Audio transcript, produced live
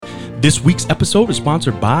This week's episode is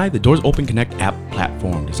sponsored by the Doors Open Connect app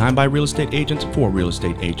platform, designed by real estate agents for real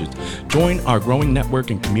estate agents. Join our growing network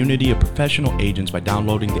and community of professional agents by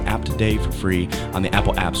downloading the app today for free on the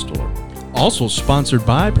Apple App Store. Also sponsored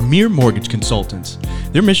by Premier Mortgage Consultants.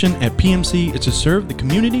 Their mission at PMC is to serve the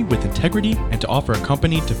community with integrity and to offer a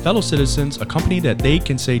company to fellow citizens, a company that they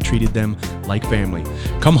can say treated them like family.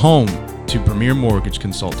 Come home to Premier Mortgage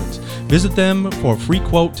Consultants. Visit them for a free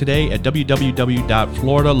quote today at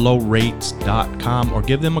www.floridalowrates.com or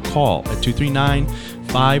give them a call at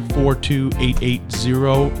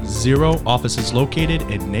 239-542-8800. Office is located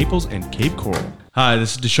in Naples and Cape Coral. Hi,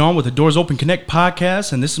 this is Deshaun with the Doors Open Connect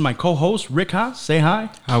podcast, and this is my co-host, Rick Haas. Say hi.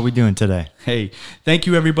 How are we doing today? Hey, thank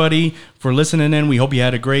you everybody for listening in. We hope you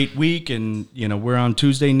had a great week, and we're on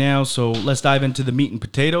Tuesday now, so let's dive into the meat and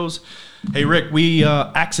potatoes. Hey, Rick, we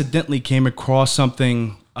accidentally came across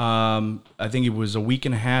something, I think it was a week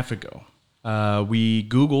and a half ago. We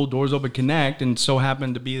Googled Doors Open Connect, and so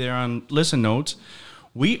happened to be there on Listen Notes.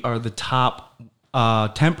 We are the top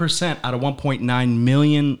 10% out of 1.9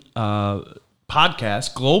 million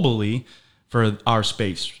podcasts globally for our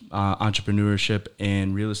space, entrepreneurship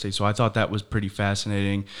and real estate. So I thought that was pretty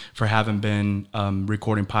fascinating for having been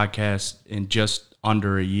recording podcasts in just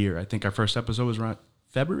under a year. I think our first episode was around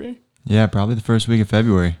February. Yeah, probably the first week of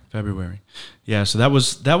February. Yeah, so that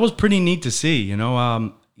was pretty neat to see.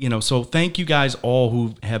 So thank you guys all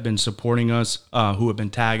who have been supporting us, who have been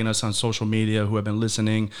tagging us on social media, who have been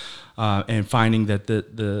listening, and finding that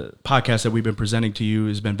the podcast that we've been presenting to you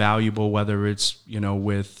has been valuable, whether it's,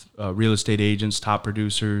 with real estate agents, top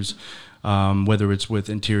producers, whether it's with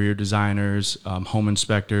interior designers, home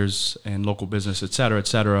inspectors, and local business, et cetera, et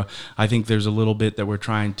cetera. I think there's a little bit that we're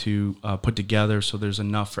trying to put together so there's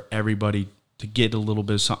enough for everybody to get a little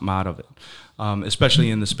bit of something out of it, especially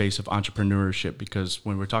in the space of entrepreneurship, because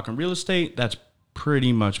when we're talking real estate, that's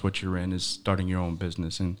pretty much what you're in, is starting your own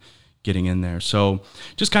business and getting in there. So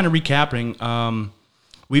just kind of recapping,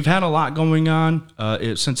 we've had a lot going on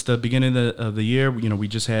since the beginning of the year. We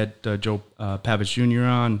just had Joe Pavich Jr.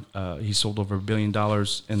 on. He sold over $1 billion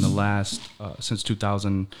in the last, since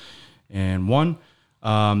 2001.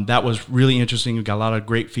 That was really interesting. We got a lot of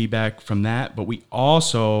great feedback from that, but we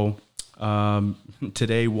also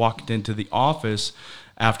today walked into the office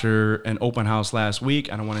after an open house last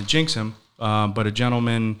week. I don't want to jinx him, but a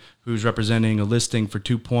gentleman who's representing a listing for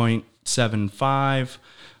 2.75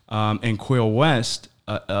 in Quill West,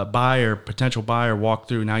 a potential buyer walked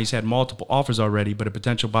through. Now he's had multiple offers already, but a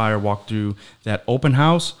potential buyer walked through that open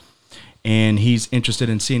house, and he's interested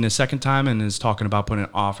in seeing a second time and is talking about putting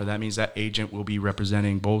an offer. That means that agent will be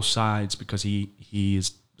representing both sides because he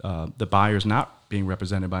is the buyer's not being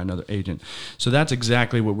represented by another agent. So that's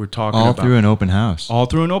exactly what we're talking about. All through an open house.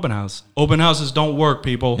 Open houses don't work,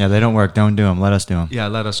 people. Yeah, they don't work. Don't do them. Let us do them. Yeah,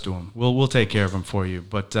 let us do them. We'll take care of them for you.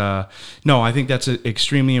 But no, I think that's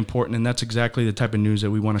extremely important, and that's exactly the type of news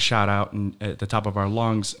that we want to shout out and at the top of our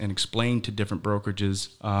lungs and explain to different brokerages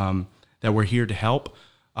that we're here to help.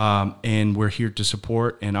 And we're here to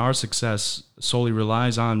support, and our success solely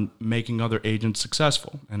relies on making other agents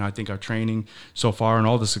successful. And I think our training so far and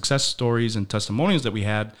all the success stories and testimonials that we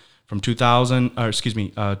had from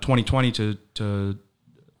 2020 to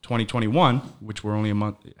 2021, which we're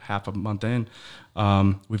only half a month in,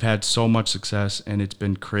 we've had so much success, and it's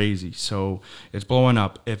been crazy. So it's blowing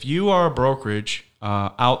up. If you are a brokerage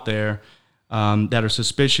out there that are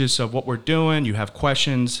suspicious of what we're doing, you have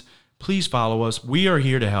questions, please follow us. We are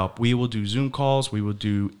here to help. We will do Zoom calls. We will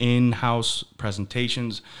do in-house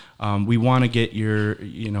presentations. We want to get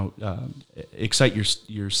excite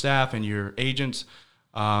your staff and your agents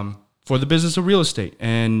for the business of real estate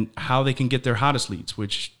and how they can get their hottest leads,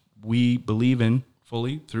 which we believe in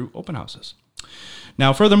fully through open houses.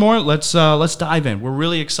 Now, furthermore, let's dive in. We're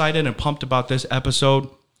really excited and pumped about this episode.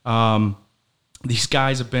 These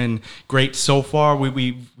guys have been great so far.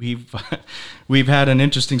 We've had an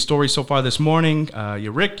interesting story so far this morning.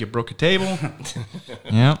 Rick, you broke a table.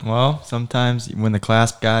 Yeah, well, sometimes when the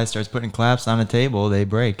clasp guy starts putting claps on a table, they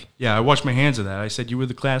break. Yeah, I washed my hands of that. I said, you were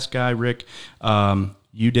the clasp guy, Rick.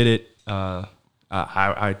 You did it. I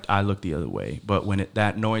looked the other way. But when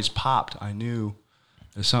that noise popped, I knew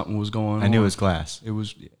that something was going on. I knew it was glass. It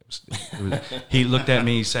was. He looked at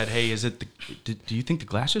me. He said, hey, do you think the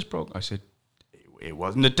glass just broke? I said, it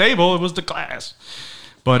wasn't the table, it was the glass.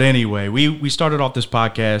 But anyway, we started off this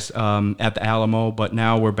podcast at the Alamo, but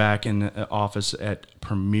now we're back in the office at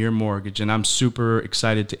Premier Mortgage, and I'm super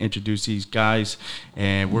excited to introduce these guys.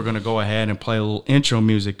 And we're gonna go ahead and play a little intro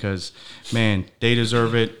music because, man, they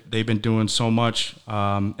deserve it. They've been doing so much,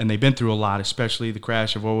 and they've been through a lot, especially the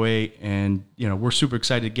crash of '08. And we're super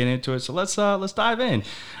excited to get into it. So let's dive in.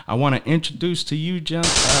 I want to introduce to you, you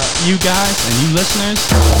guys and you listeners,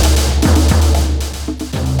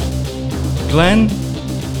 Glenn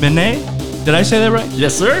Midnet. Did I say that right?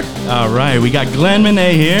 Yes, sir. All right. We got Glenn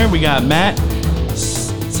Midnet here. We got Matt.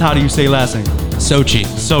 How do you say last name? Socci.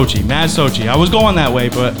 Socci. Matt Socci. I was going that way,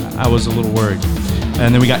 but I was a little worried.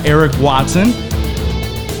 And then we got Eric Watson.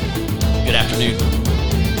 Good afternoon.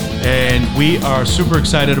 And we are super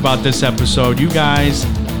excited about this episode. You guys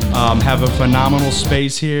have a phenomenal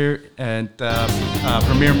space here at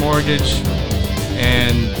Premier Mortgage.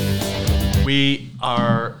 And we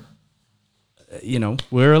are...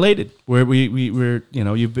 we're elated. We're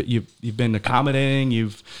you've been accommodating.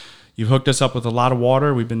 You've hooked us up with a lot of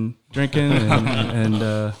water. We've been drinking,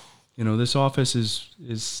 and this office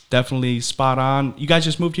is definitely spot on. You guys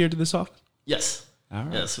just moved here to this office? Yes. All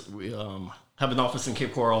right. Yes, we have an office in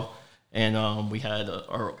Cape Coral, and we had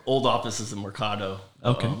our old offices in Mercado.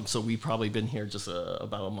 Okay. So we've probably been here just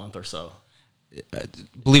about a month or so.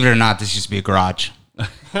 Believe it or not, this used to be a garage.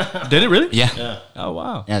 Did it really? Yeah. Oh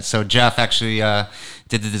wow. Yeah. So Jeff actually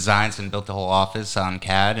did the designs and built the whole office on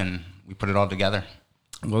CAD, and we put it all together.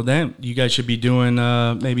 Well, then you guys should be doing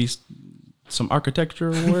maybe some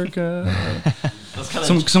architectural work,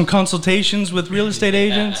 some consultations with real estate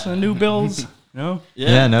agents on new builds. No.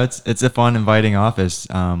 Yeah, no, it's a fun, inviting office.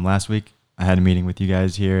 Last week I had a meeting with you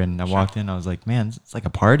guys here, and I walked in. I was like, man, it's like a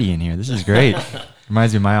party in here. This is great.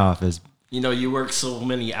 Reminds me of my office. You work so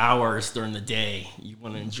many hours during the day. You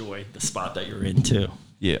want to enjoy the spot that you're in too.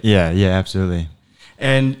 Yeah, absolutely.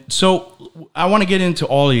 And so I want to get into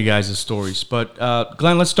all of you guys' stories, but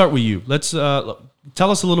Glenn, let's start with you. Let's tell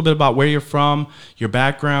us a little bit about where you're from, your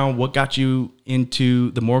background, what got you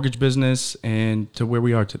into the mortgage business, and to where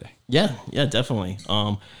we are today. Yeah, definitely.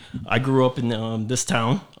 I grew up in this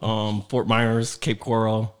town, Fort Myers, Cape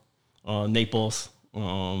Coral, Naples.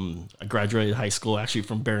 I graduated high school actually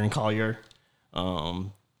from Barron Collier,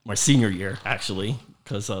 my senior year actually,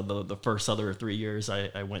 because the first other 3 years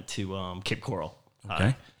I went to Cape Coral.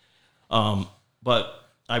 Okay. But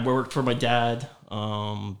I worked for my dad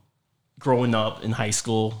growing up in high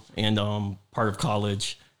school and part of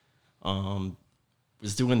college.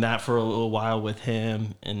 Was doing that for a little while with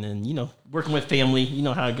him, and then working with family. You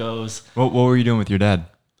know how it goes. What were you doing with your dad?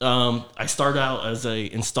 I started out as a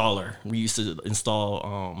installer. We used to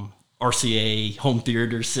install RCA home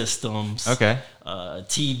theater systems. Okay.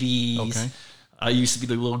 TVs. Okay. I used to be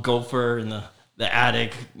the little gopher in the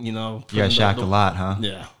attic. You guys shacked a lot, huh?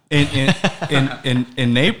 Yeah. In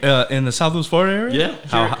the Southwest Florida area?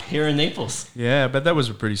 Yeah, here in Naples. Yeah, but that was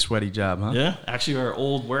a pretty sweaty job, huh? Yeah, actually, our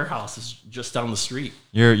old warehouse is just down the street.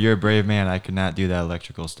 You're a brave man. I could not do that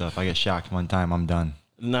electrical stuff. I get shocked one time, I'm done.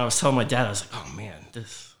 And I was telling my dad, I was like, "Oh man,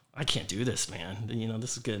 I can't do this, man.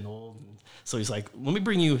 This is getting old." So he's like, "Let me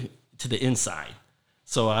bring you to the inside."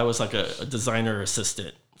 So I was like a designer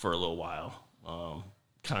assistant for a little while,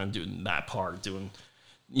 kind of doing that part,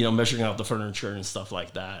 measuring out the furniture and stuff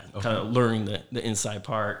like that, okay. Kind of learning the inside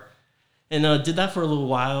part. And did that for a little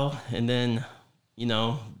while, and then,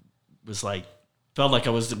 was like, felt like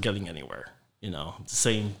I wasn't getting anywhere, the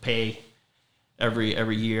same pay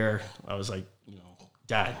every year. I was like,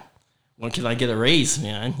 Dad, when can I get a raise,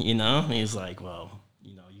 man? And he's like, well,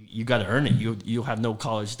 you got to earn it. You have no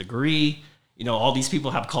college degree. All these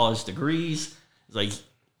people have college degrees. It's like,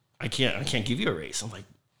 I can't give you a raise. I'm like,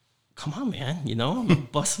 come on, man. I'm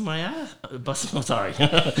busting my ass,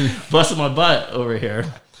 busting my butt over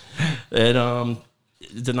here. And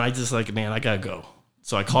then I just like, man, I gotta go.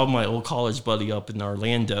 So I called my old college buddy up in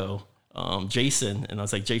Orlando, Jason, and I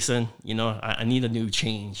was like, Jason, I need a new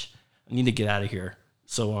change. I need to get out of here.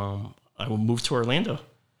 So I moved to Orlando,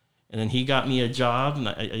 and then he got me a job, and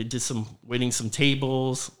I did waiting some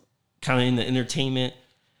tables, kind of in the entertainment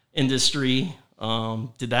industry.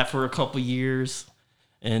 Did that for a couple years.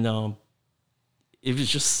 And it was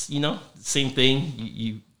just, same thing.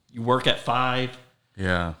 You work at 5.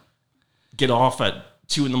 Yeah. Get off at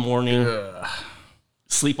 2 a.m.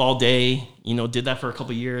 Sleep all day. Did that for a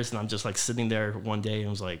couple years, and I'm just like sitting there one day and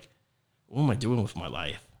was like, what am I doing with my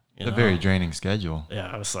life? It's a very draining schedule. Yeah,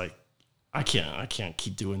 I was like, I can't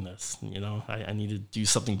keep doing this. I need to do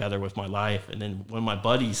something better with my life. And then one of my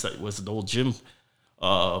buddies that was an old gym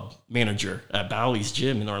manager at Bowley's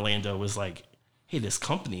gym in Orlando was like, hey, this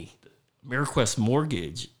company, AmeriQuest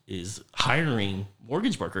Mortgage, is hiring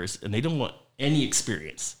mortgage brokers, and they don't want any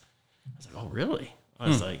experience. I was like, oh, really? I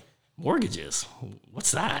was like, mortgages?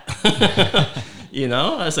 What's that? You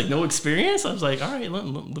know, I was like, no experience? I was like, all right,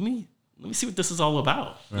 let me see what this is all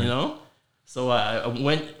about, you know? So I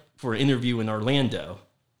went for an interview in Orlando,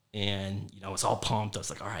 and, you know, I was all pumped. I was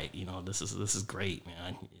like, all right, you know, this is great,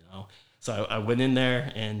 man, you know? So I went in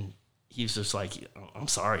there, and he was just like, I'm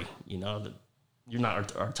sorry, you know, you're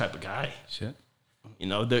not our type of guy. Shit. You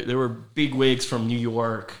know, there were big wigs from New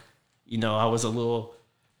York. You know, I was a little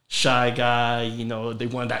shy guy. You know, they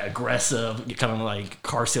wanted that aggressive, kind of like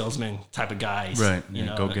car salesman type of guys. Right. You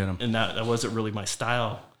know, go get them. And that wasn't really my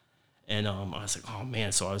style. And I was like, oh,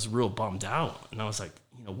 man. So I was real bummed out. And I was like,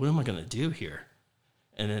 you know, what am I going to do here?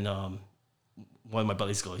 And then one of my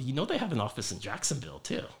buddies goes, you know, they have an office in Jacksonville,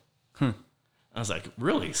 too. I was like,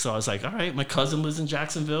 really? So I was like, all right, my cousin lives in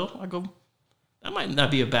Jacksonville. I go, that might not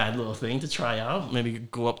be a bad little thing to try out. Maybe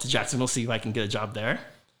go up to Jacksonville, see if I can get a job there.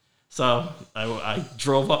 So I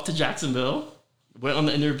drove up to Jacksonville, went on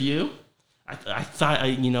the interview. I thought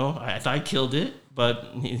I killed it, but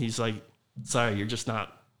he's like, sorry, you're just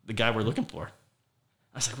not the guy we're looking for.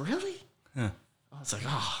 I was like, really? Yeah. I was like,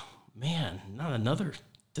 oh, man, not another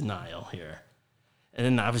denial here. And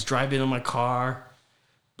then I was driving in my car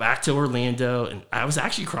back to Orlando, and I was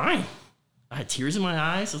actually crying. I had tears in my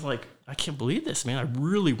eyes. I was like, I can't believe this, man. I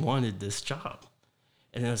really wanted this job.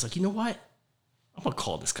 And then I was like, you know what? I'm going to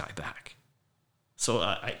call this guy back. So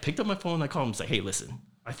I picked up my phone. I called him and said, hey, listen,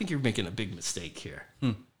 I think you're making a big mistake here.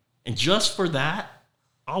 And just for that,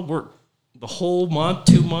 I'll work the whole month,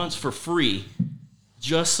 2 months for free,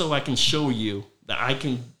 just so I can show you that I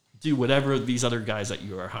can do whatever these other guys that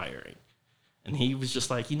you are hiring. And he was just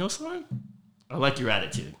like, you know, son, I like your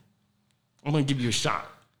attitude. I'm going to give you a shot.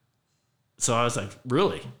 So I was like,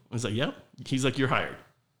 really? I was like, yep. He's like, you're hired.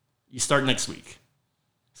 You start next week.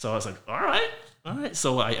 So I was like, all right.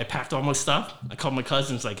 So I packed all my stuff. I called my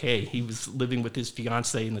cousin. It's like, hey, he was living with his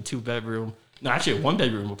fiance in the 2-bedroom, no, actually a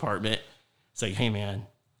 1-bedroom apartment. It's like, hey, man,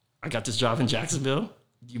 I got this job in Jacksonville.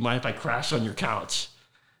 Do you mind if I crash on your couch?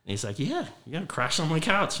 And he's like, yeah, crash on my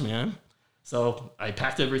couch, man. So I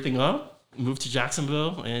packed everything up, moved to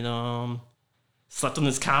Jacksonville, and slept on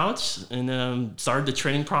this couch, and started the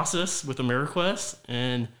training process with AmeriQuest.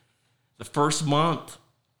 And the first month,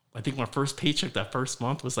 I think my first paycheck that first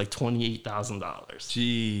month was like $28,000.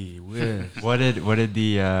 Gee whiz. What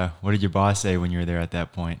did your boss say when you were there at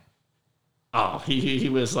that point? Oh, he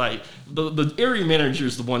was like, the area manager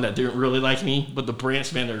is the one that didn't really like me, but the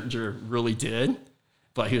branch manager really did.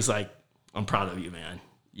 But he was like, I'm proud of you, man.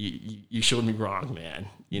 You showed me wrong, man.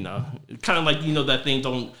 You know, kind of like, you know, that thing,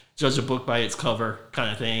 don't judge a book by its cover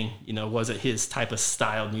kind of thing. You know, wasn't his type of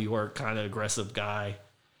style, New York kind of aggressive guy.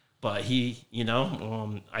 But he, you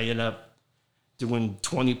know, I ended up doing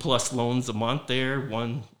 20 plus loans a month there,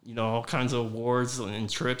 won, you know, all kinds of awards and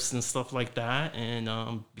trips and stuff like that,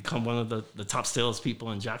 and become one of the top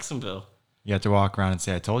salespeople in Jacksonville. You have to walk around and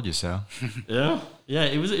say, I told you so. Yeah,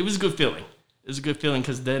 it was a good feeling. It was a good feeling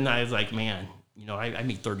because then I was like, man, you know, I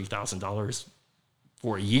made $30,000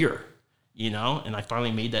 for a year, you know, and I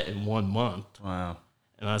finally made that in 1 month. Wow.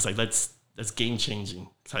 And I was like, that's game changing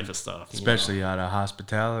type of stuff. Especially out of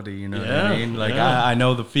hospitality, you know what Yeah, I mean? Like, yeah. I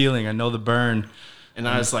know the feeling. I know the burn. And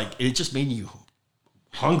I was like, it just made you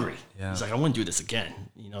hungry. Yeah. It's like, I want to do this again.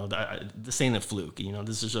 You know, this ain't a fluke. You know,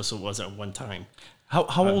 this is just what it was at one time.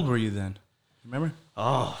 How old were you then? Remember?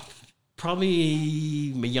 Oh,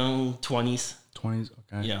 probably my young 20s. 20s?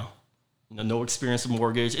 Okay. Yeah. You know, no experience in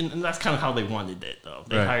mortgage. And that's kind of how they wanted it, though.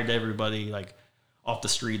 They Right. hired everybody, like, off the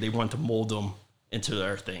street. They wanted to mold them into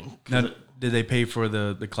their thing. Now, did they pay for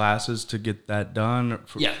the classes to get that done?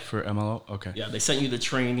 Yeah. For MLO? Okay. Yeah, they sent you the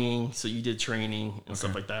training, so you did training and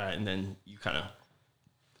stuff like that, and then you kind of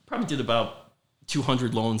probably did about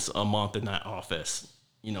 200 loans a month in that office,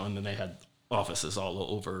 you know, and then they had offices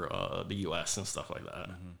all over the U.S. and stuff like that.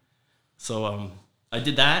 Mm-hmm. So I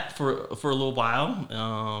did that for a little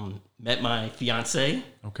while, met my fiance.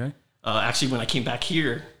 Okay. Actually, when I came back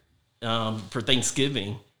here for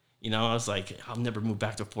Thanksgiving, you know, I was like, I'll never move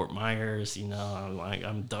back to Fort Myers. You know,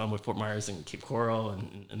 I'm done with Fort Myers and Cape Coral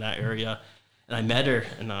and that area. And I met her,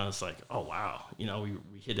 and I was like, oh, wow. You know,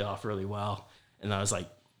 we hit it off really well. And I was like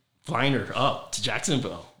flying her up to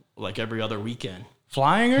Jacksonville like every other weekend.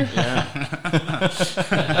 Flying her?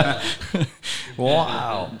 Yeah.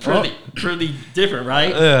 Wow. Pretty different,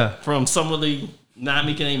 right? Yeah. From somebody not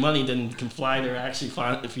making any money, then can fly their actually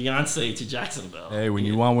fiance to Jacksonville. Hey, when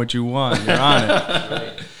you want what you want, you're on it.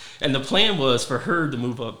 Right. And the plan was for her to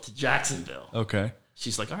move up to Jacksonville. Okay.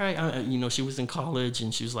 She's like, all right, you know, she was in college,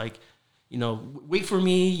 and she was like, wait for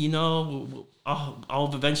me,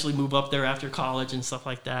 I'll eventually move up there after college and stuff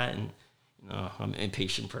like that. And, I'm an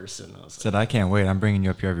impatient person. I was Said, I can't wait. I'm bringing you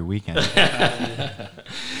up here every weekend.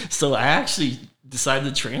 So I actually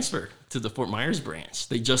decided to transfer to the Fort Myers branch.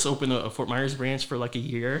 They just opened a Fort Myers branch for like a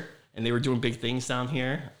year, and they were doing big things down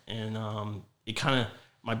here. And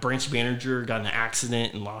my branch manager got in an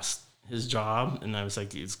accident and lost his job. And I was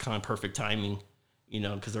like, it's kind of perfect timing,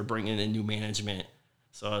 because they're bringing in new management.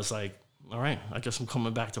 So I was like, all right, I guess I'm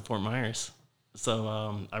coming back to Fort Myers.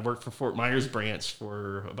 So I worked for Fort Myers branch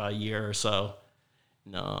for about a year or so.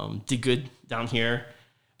 Did good down here.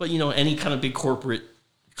 But, any kind of big corporate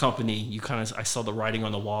company, I saw the writing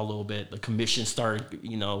on the wall a little bit. The commission started,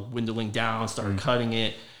 dwindling down, started cutting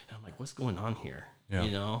it. And I'm like, what's going on here?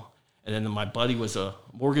 Yeah. And then my buddy was a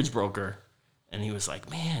mortgage broker, and he was like,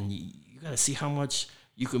 man, you got to see how much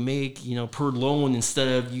you can make, per loan instead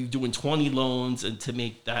of you doing 20 loans and to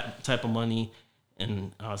make that type of money.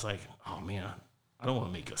 And I was like, oh, man, I don't want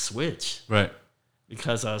to make a switch. Right.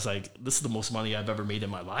 Because I was like, this is the most money I've ever made in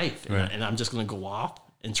my life. And I'm just going to go off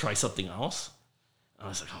and try something else. And I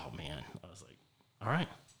was like, oh, man. I was like, all right,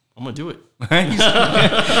 I'm going to do it.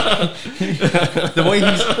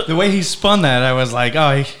 The way he spun that, I was like,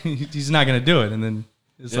 oh, he's not going to do it. And then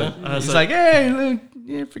he's like, hey,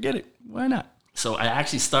 forget it. Why not? So I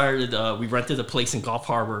actually started, we rented a place in Gulf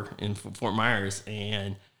Harbor in Fort Myers,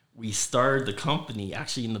 and we started the company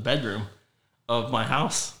actually in the bedroom of my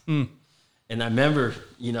house. And I remember,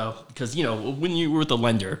 because, when you were with a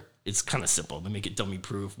lender, it's kind of simple to make it dummy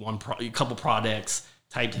proof. A couple products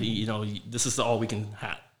type, this is all we can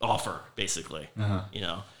offer basically,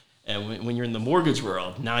 and when you're in the mortgage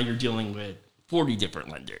world, now you're dealing with 40 different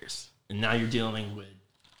lenders, and now you're dealing with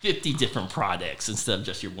 50 different products instead of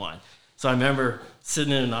just your one. So I remember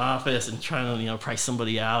sitting in an office and trying to, price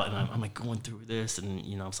somebody out, and I'm like going through this, and,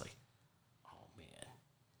 I was like, oh, man,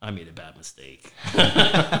 I made a bad mistake.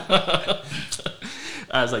 I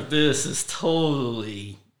was like, this is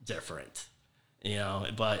totally different,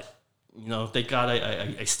 but, thank God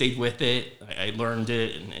I stayed with it. I learned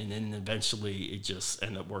it, and then eventually it just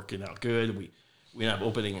ended up working out good. We ended up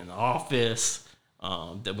opening an office.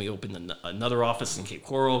 Then we opened another office in Cape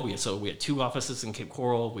Coral. We had 2 offices in Cape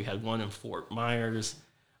Coral. We had one in Fort Myers,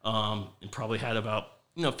 and probably had about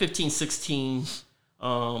 15, 16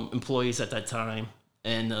 employees at that time.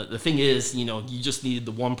 And the thing is, you just needed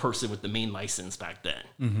the one person with the main license back then.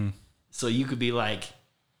 Mm-hmm. So you could be like,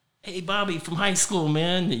 "Hey, Bobby from high school,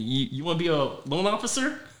 man, you want to be a loan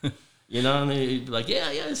officer?" And they'd be like,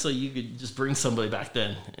 "Yeah." So you could just bring somebody back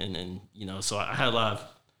then, and so I had a lot of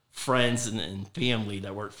friends and family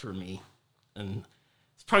that worked for me, and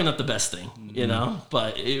it's probably not the best thing,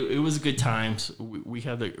 but it was good times. We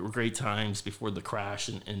had great times before the crash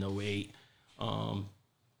in 2008.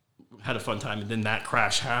 Had a fun time, and then that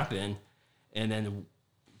crash happened, and then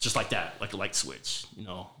just like that, like a light switch,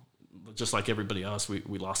 just like everybody else,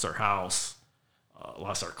 we lost our house,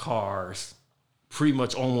 lost our cars, pretty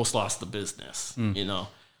much almost lost the business.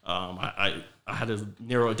 I had to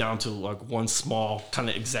narrow it down to like one small kind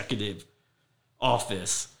of executive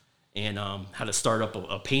office, and had to start up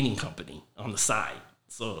a painting company on the side.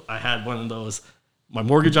 So I had one of those, my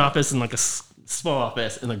mortgage office and like a small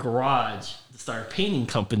office in a garage to start a painting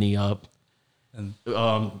company up. And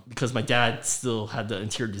because my dad still had the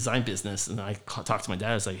interior design business, and I talked to my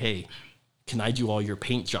dad. I was like, "Hey, can I do all your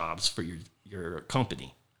paint jobs for your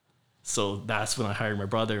company?" So that's when I hired my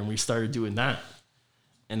brother, and we started doing that.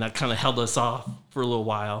 And that kind of held us off for a little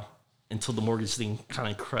while until the mortgage thing kind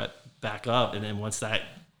of crept back up. And then once that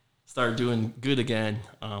started doing good again,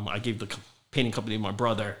 I gave the painting company to my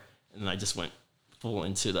brother, and then I just went full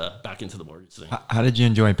back into the mortgage thing. How did you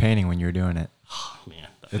enjoy painting when you were doing it? Oh, man.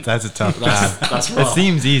 That's a tough job. That's rough. It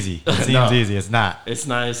seems easy. Easy. It's not. It's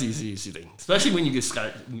not as easy thing. Especially when you just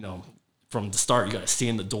got, from the start, you got to stay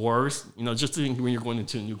in the doors, just when you're going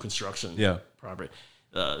into a new construction property.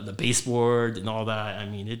 The baseboard and all that. I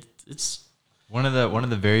mean, it's one of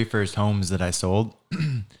the very first homes that I sold.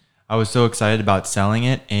 I was so excited about selling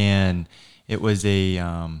it, and it was the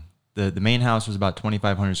main house was about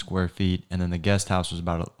 2,500 square feet, and then the guest house was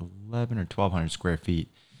about 1,100 or 1,200 square feet.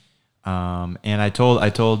 And I told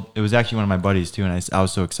it was actually one of my buddies too, and I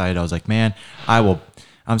was so excited. I was like, man,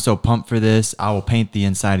 I'm so pumped for this. I will paint the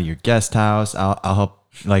inside of your guest house. I'll help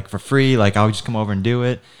like for free. Like I'll just come over and do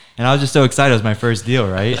it. And I was just so excited. It was my first deal,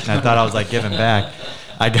 right? And I thought I was like giving back.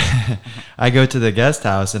 I go to the guest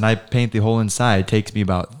house and I paint the whole inside. It takes me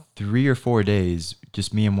about 3 or 4 days,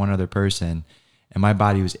 just me and one other person. And my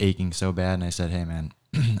body was aching so bad. And I said, "Hey man,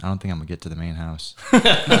 I don't think I'm gonna get to the main house.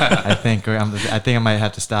 I think I might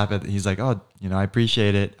have to stop it. He's like, oh, I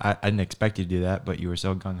appreciate it. I didn't expect you to do that, but you were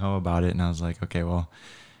so gung ho about it, and I was like, okay, well,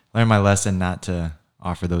 learn my lesson not to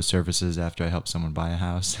offer those services after I help someone buy a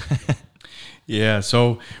house. Yeah,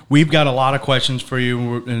 so we've got a lot of questions for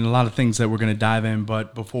you and a lot of things that we're going to dive in.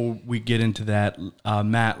 But before we get into that,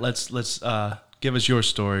 Matt, let's give us your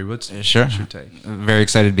story. What's your take? Very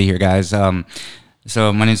excited to be here, guys.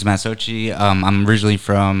 So my name is Matt Socci. I'm originally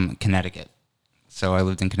from Connecticut. So I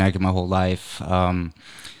lived in Connecticut my whole life. A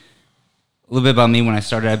little bit about me. When I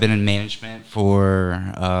started, I've been in management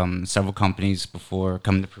for several companies before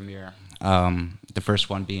coming to Premier. The first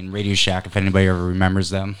one being Radio Shack, if anybody ever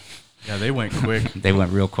remembers them. Yeah, they went quick. They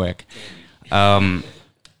went real quick.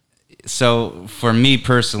 So for me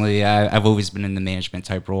personally, I've always been in the management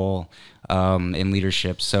type role in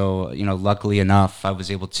leadership. So, luckily enough, I was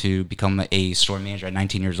able to become a store manager at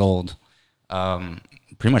 19 years old,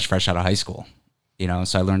 pretty much fresh out of high school.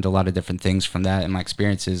 So I learned a lot of different things from that and my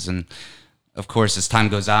experiences. And of course, as time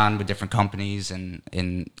goes on with different companies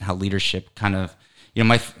and how leadership kind of,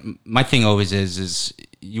 my thing always is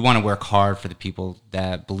you want to work hard for the people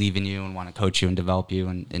that believe in you and want to coach you and develop you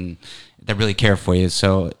and that really care for you.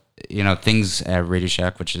 So, things at Radio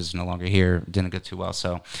Shack, which is no longer here, didn't go too well.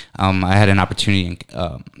 So I had an opportunity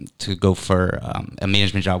to go for a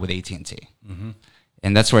management job with AT&T. Mm-hmm.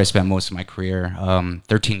 And that's where I spent most of my career,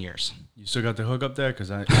 13 years. You still got the hook up there?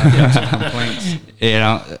 Because I got some complaints.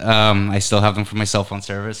 I still have them for my cell phone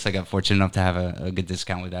service. I got fortunate enough to have a good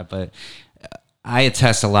discount with that. But I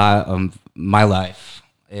attest a lot of my life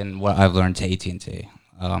and what I've learned to AT&T.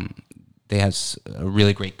 They have a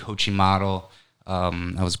really great coaching model.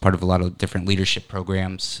 I was part of a lot of different leadership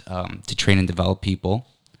programs to train and develop people.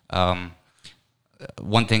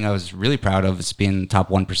 One thing I was really proud of is being top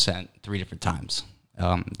 1% 3 different times.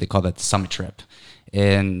 They call that the summit trip.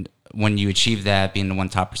 And when you achieve that, being the one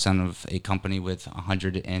top percent of a company with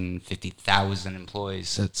 150,000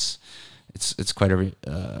 employees, it's quite a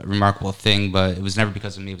remarkable thing. But it was never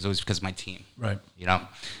because of me. It was always because of my team. Right.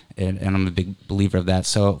 And I'm a big believer of that.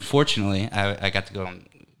 So fortunately, I got to go on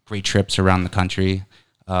great trips around the country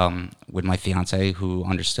with my fiance, who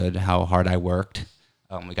understood how hard I worked.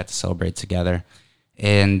 We got to celebrate together.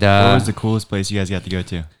 And what was the coolest place you guys got to go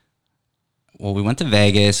to? Well, we went to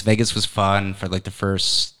Vegas. Vegas was fun for like the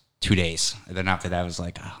first 2 days. And then after that, I was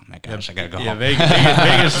like, oh my gosh, I got to go home. Yeah,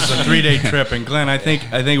 Vegas is a 3-day trip. And Glenn, I think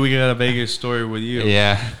we got a Vegas story with you.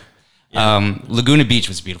 Yeah. Laguna Beach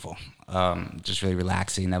was beautiful. Just really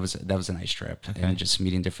relaxing. That was a nice trip. Okay. And just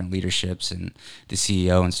meeting different leaderships and the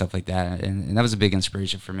CEO and stuff like that. And that was a big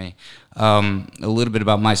inspiration for me. A little bit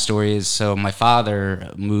about my story is, so my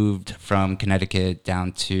father moved from Connecticut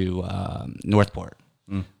down to Northport.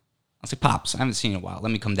 I was like, Pops, I haven't seen you in a while.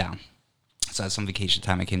 Let me come down. So I had some vacation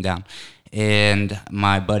time. I came down. And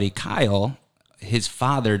my buddy Kyle, his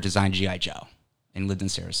father designed G.I. Joe and lived in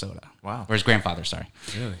Sarasota. Wow. Or his grandfather, sorry.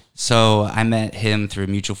 Really? So I met him through a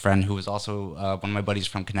mutual friend who was also one of my buddies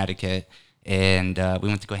from Connecticut. And we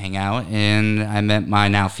went to go hang out. And I met my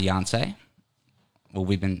now fiance. Well,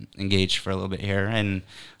 we've been engaged for a little bit here. And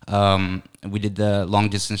we did the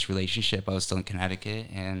long-distance relationship. I was still in Connecticut.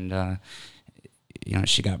 And,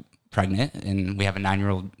 she got pregnant, and we have a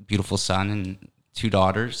 9-year-old beautiful son and 2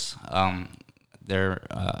 daughters. They're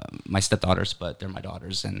my stepdaughters, but they're my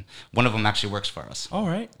daughters, and one of them actually works for us. All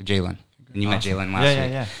right. Jalen. And you met Jalen last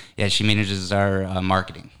week. Yeah, she manages our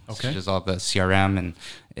marketing. Okay. She does all the CRM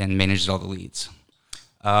and manages all the leads.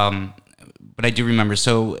 But I do remember,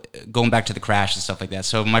 so going back to the crash and stuff like that.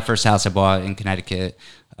 So my first house I bought in Connecticut,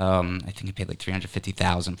 I think I paid like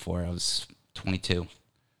 $350,000 for it. I was 22.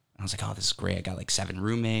 I was like, oh, this is great. I got like 7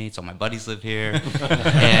 roommates. All my buddies live here.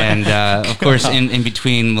 And, of course, in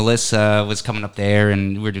between, Melissa was coming up there,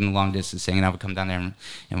 and we were doing long distance thing, and I would come down there and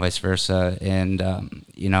vice versa. And,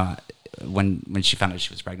 when she found out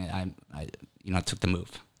she was pregnant, I took the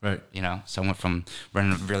move. Right. So I went from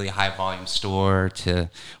running a really high volume store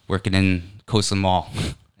to working in Coastland Mall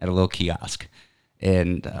at a little kiosk.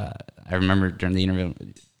 And I remember during the interview,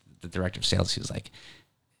 the director of sales, he was like,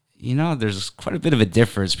 there's quite a bit of a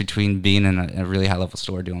difference between being in a really high-level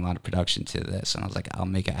store doing a lot of production to this. And I was like, I'll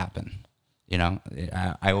make it happen.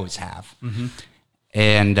 I always have. Mm-hmm.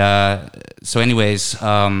 And so anyways,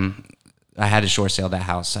 I had a short sale of that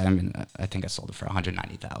house. I think I sold it for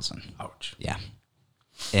 $190,000. Ouch. Yeah.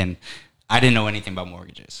 And I didn't know anything about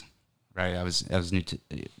mortgages, right? I was new to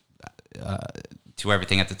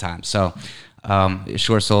everything at the time. So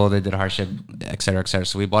short sold, I did a hardship, et cetera, et cetera.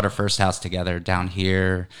 So we bought our first house together down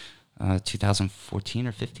here, 2014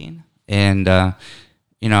 or 15. And, I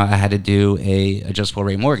had to do a adjustable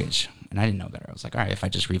rate mortgage. And I didn't know better. I was like, all right, if I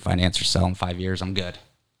just refinance or sell in 5 years, I'm good,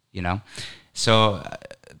 So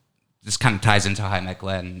this kind of ties into how I met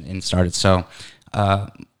Glenn and started. So I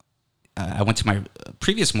went to my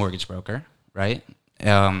previous mortgage broker, right?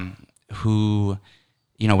 Who,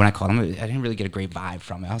 when I called him, I didn't really get a great vibe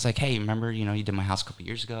from it. I was like, hey, remember, you did my house a couple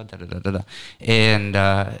years ago, And,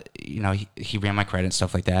 he ran my credit and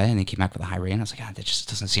stuff like that. And he came back with a high rate. And I was like, God, that just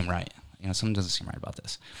doesn't seem right. Something doesn't seem right about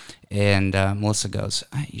this. And Melissa goes,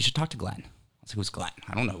 hey, you should talk to Glenn. I was like, who's Glenn?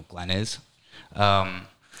 I don't know who Glenn is.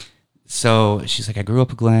 So she's like, I grew up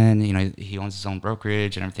with Glenn. He owns his own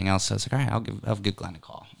brokerage and everything else. So I was like, all right, I'll give Glenn a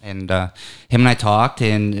call. And him and I talked.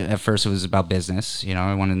 And at first it was about business.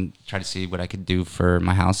 I wanted to try to see what I could do for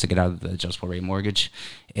my house to get out of the adjustable rate mortgage.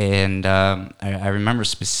 And I remember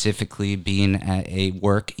specifically being at a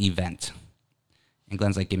work event. And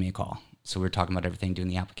Glenn's like, give me a call. So we were talking about everything, doing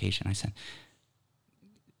the application. I said,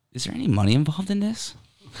 is there any money involved in this?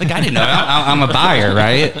 Like, I didn't know. I'm a buyer,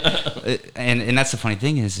 right? And that's the funny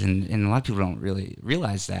thing is, and a lot of people don't really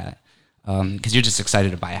realize that, because you're just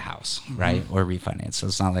excited to buy a house, right? Or refinance. So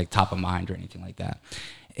it's not like top of mind or anything like that.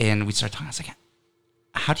 And we started talking. I was like,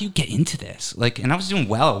 how do you get into this? And I was doing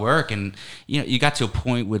well at work. And, you got to a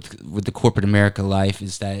point with the corporate America life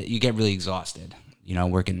is that you get really exhausted,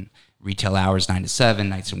 working retail hours, 9 to 7,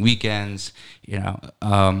 nights and weekends, and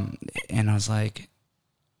I was like,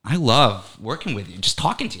 I love working with you, just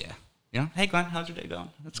talking to you. Hey, Glenn, how's your day going?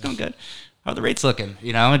 It's going good. How are the rates looking?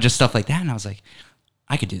 And just stuff like that. And I was like,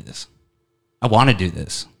 I could do this. I want to do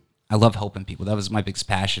this. I love helping people. That was my biggest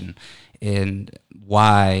passion and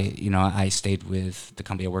why, I stayed with the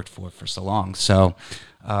company I worked for so long. So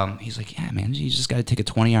he's like, yeah, man, you just got to take a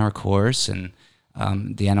 20-hour course and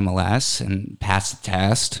the NMLS and pass the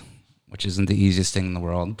test, which isn't the easiest thing in the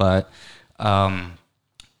world. But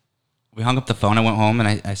we hung up the phone. I went home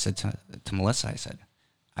and I said to Melissa, I said,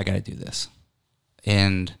 I got to do this.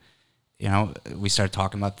 And, we started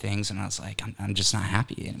talking about things and I was like, I'm just not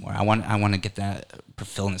happy anymore. I want to get that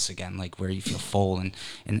fulfillment again, like where you feel full. And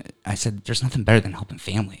I said, there's nothing better than helping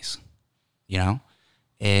families,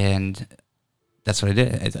 and that's what I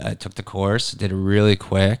did. I took the course, did it really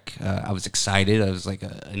quick. I was excited. I was like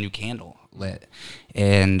a new candle lit.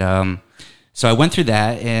 And so I went through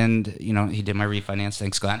that and, he did my refinance.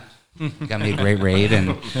 Thanks, Glenn. Got me a great rate,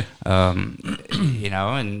 and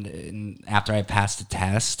and after I passed the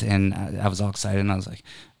test, and I was all excited, and I was like,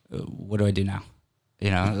 "What do I do now?"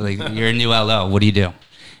 You're a new LO. What do you do?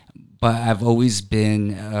 But I've always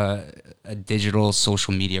been a digital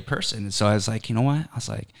social media person, so I was like, you know what? I was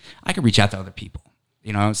like, I could reach out to other people,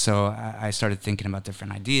 So I started thinking about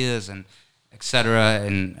different ideas and et cetera,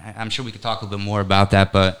 and I'm sure we could talk a little bit more about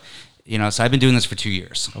that, but so I've been doing this for 2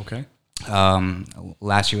 years. Okay.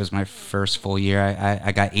 Last year was my first full year.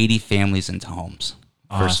 I got 80 families into homes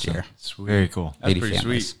first year. Sweet. Very cool. That's pretty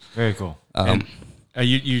families. Sweet. Very cool.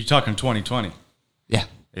 You're talking 2020. Yeah.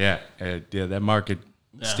 Yeah. That market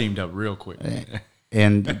steamed up real quick.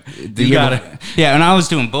 And you got it. Yeah, and I was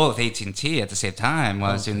doing both AT&T at the same time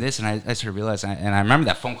while I was doing this, and I sort of realized, and I remember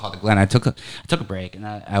that phone call to Glenn. I took a break, and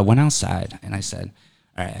I went outside, and I said,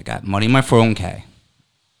 all right, I got money in my 401k. I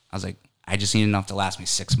was like, I just need enough to last me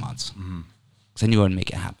 6 months. Because I knew I would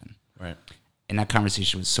make it happen. Right. And that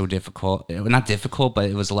conversation was so difficult. Not difficult, but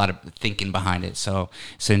it was a lot of thinking behind it. So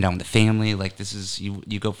sitting down with the family, like this is,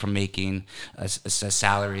 you go from making a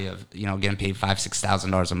salary of, getting paid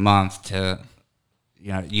 $5,000-$6,000 a month to,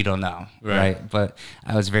 you don't know. Right. But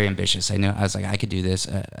I was very ambitious. I was like, I could do this.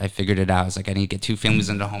 I figured it out. I was like, I need to get 2 families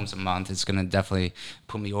into homes a month. It's going to definitely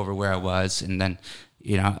put me over where I was. And then,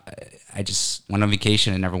 I just went on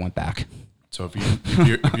vacation and never went back. So if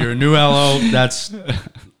you're a new LO, that's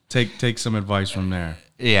take some advice from there.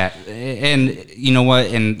 Yeah, and you know what?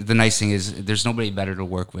 And the nice thing is, there's nobody better to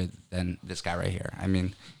work with than this guy right here. I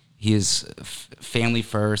mean, he is family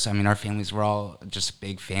first. I mean, our families, we're all just a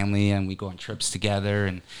big family, and we go on trips together,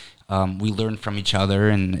 and we learn from each other.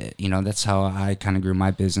 And that's how I kind of grew my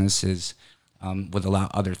business, is with a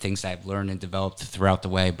lot of other things that I've learned and developed throughout the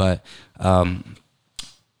way. But I'm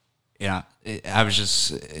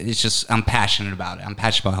passionate about it. I'm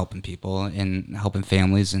passionate about helping people and helping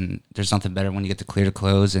families, and there's nothing better when you get to clear to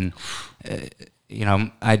close. And,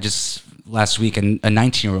 I just, last week, a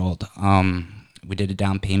 19-year-old, we did a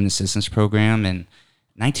down payment assistance program, and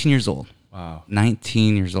 19 years old. Wow.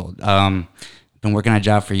 19 years old. Been working on a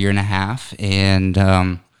job for a year and a half, and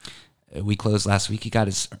we closed last week. He got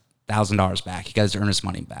his $1,000 back. He got his earnest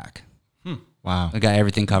money back. Wow. I got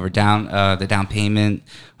everything covered down, the down payment,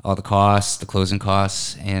 all the costs, the closing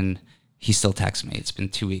costs, and he still texts me. It's been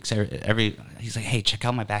 2 weeks. He's like, hey, check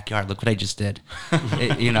out my backyard. Look what I just did.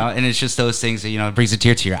 And it's just those things that, it brings a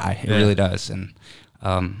tear to your eye. It really does. And,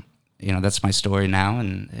 that's my story now.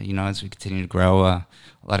 And, as we continue to grow, a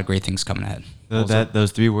lot of great things coming ahead.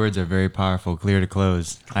 Those 3 words are very powerful. Clear to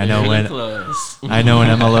close. I know when Close. I know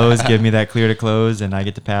when MLOs give me that clear to close, and I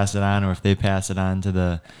get to pass it on, or if they pass it on to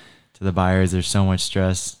the buyers, there's so much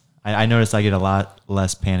stress. I notice I get a lot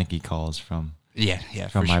less panicky calls from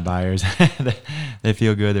my buyers. They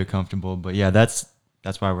feel good, they're comfortable. But yeah, that's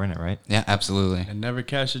why we're in it, right? Yeah, absolutely. And never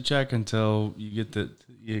cash a check until you get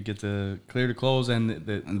the clear to close and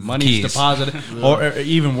the money's deposited, or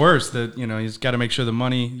even worse, you've got to make sure the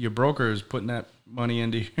money, your broker is putting that money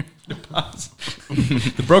into your deposit.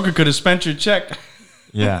 The broker could have spent your check.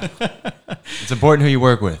 Yeah, it's important who you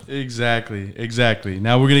work with. Exactly.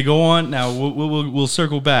 Now we're gonna go on. Now we'll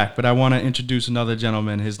circle back, but I want to introduce another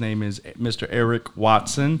gentleman. His name is Mr. Eric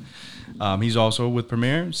Watson. He's also with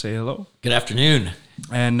Premier. Say hello. Good afternoon.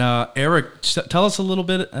 And Eric, tell us a little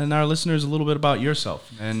bit, and our listeners a little bit about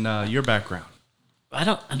yourself and your background. I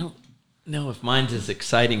don't know if mine's as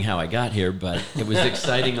exciting how I got here, but it was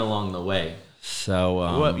exciting along the way.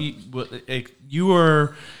 So you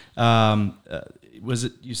were. Was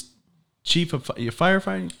it you chief of your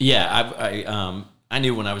firefighting? Yeah, I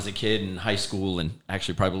knew when I was a kid in high school, and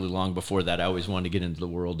actually probably long before that, I always wanted to get into the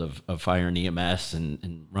world of fire and EMS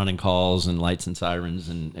and running calls and lights and sirens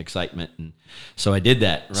and excitement. And so I did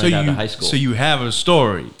that out of high school. So you have a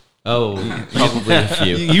story. Oh, probably a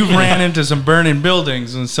few. You ran into some burning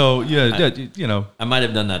buildings, and so I might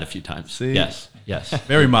have done that a few times. See? Yes.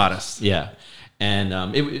 Very modest. Yeah.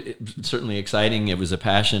 And it was certainly exciting. It was a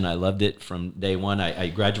passion. I loved it from day one. I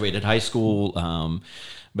graduated high school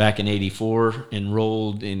back in '84,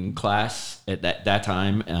 enrolled in class at that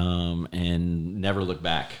time, and never looked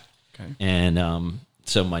back. Okay. And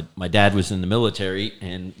so my dad was in the military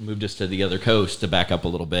and moved us to the other coast, to back up a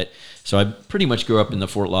little bit. So I pretty much grew up in the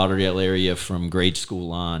Fort Lauderdale area from grade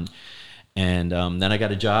school on. And then I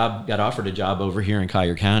got offered a job over here in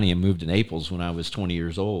Collier County, and moved to Naples when I was 20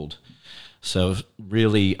 years old. So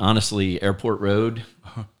really, honestly, Airport Road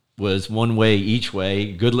was one way each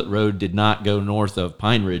way. Goodlet Road did not go north of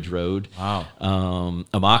Pine Ridge Road. Wow.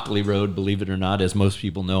 Immokalee Road, believe it or not, as most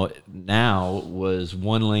people know it now, was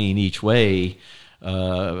one lane each way,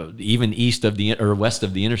 even west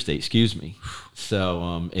of the interstate, excuse me.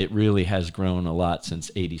 So it really has grown a lot since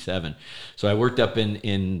 '87. So I worked up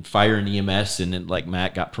in fire and EMS, and then, like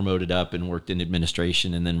Matt, got promoted up and worked in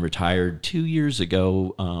administration, and then retired 2 years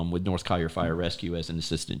ago with North Collier Fire Rescue as an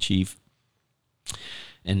assistant chief.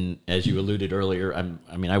 And as you alluded earlier,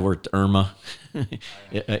 I worked Irma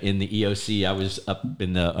in the EOC. I was up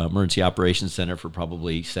in the Emergency Operations Center for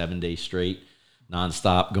probably 7 days straight,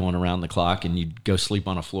 nonstop, going around the clock, and you'd go sleep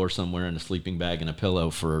on a floor somewhere in a sleeping bag and a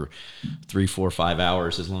pillow for 3, 4, 5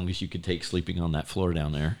 hours, as long as you could take sleeping on that floor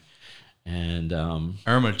down there. And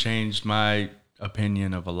Irma changed my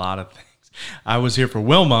opinion of a lot of things. I was here for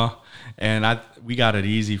Wilma, and we got it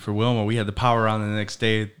easy for Wilma. We had the power on the next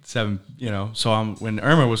day at 7, So when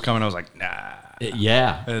Irma was coming, I was like, nah.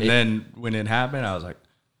 Yeah. And then when it happened, I was like,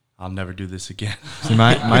 I'll never do this again. See,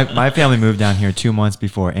 my family moved down here 2 months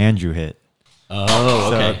before Andrew hit.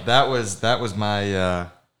 Oh, okay. So that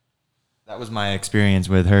was my experience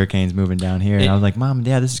with hurricanes moving down here. And I was like, Mom and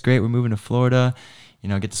Dad, this is great. We're moving to Florida.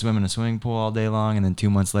 Get to swim in a swimming pool all day long. And then 2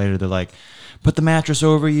 months later, they're like, put the mattress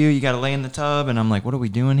over you. You got to lay in the tub. And I'm like, what are we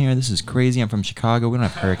doing here? This is crazy. I'm from Chicago. We don't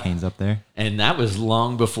have hurricanes up there. And that was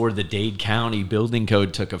long before the Dade County building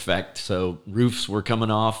code took effect. So roofs were coming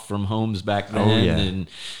off from homes back then. Oh, yeah. And,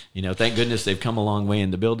 thank goodness they've come a long way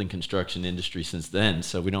in the building construction industry since then.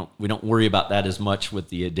 So we don't worry about that as much with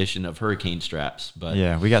the addition of hurricane straps. But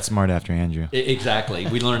yeah, we got smart after Andrew. Exactly.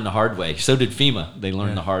 We learned the hard way. So did FEMA. They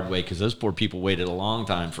learned the hard way because those poor people waited a long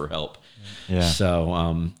time for help. Yeah.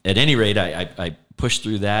 So at any rate, I pushed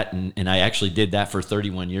through that, and I actually did that for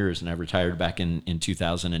 31 years, and I retired back in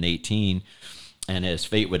 2018. And as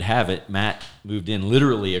fate would have it, Matt moved in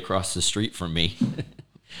literally across the street from me.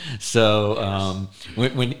 So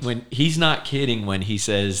when he's not kidding when he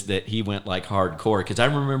says that he went like hardcore, because I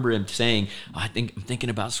remember him saying, I'm thinking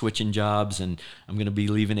about switching jobs, and I'm going to be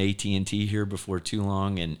leaving AT&T here before too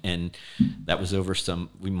long, and that was over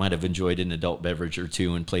we might have enjoyed an adult beverage or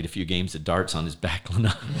two and played a few games of darts on his back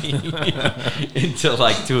lawn until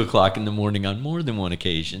like 2 o'clock in the morning on more than one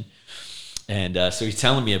occasion. And so he's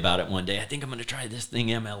telling me about it one day. I think I'm going to try this thing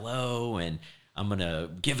MLO, and I'm going to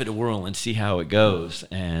give it a whirl and see how it goes.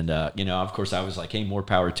 And, of course, I was like, hey, more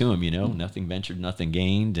power to him, nothing ventured, nothing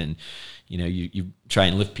gained. And, you try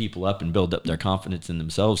and lift people up and build up their confidence in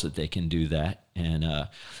themselves that they can do that. And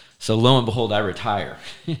So lo and behold, I retire.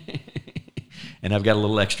 And I've got a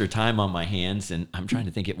little extra time on my hands, and I'm trying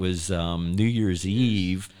to think. It was New Year's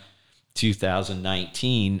Eve,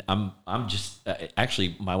 2019. I'm just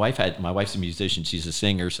actually my wife's a musician. She's a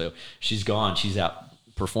singer, so she's gone. She's out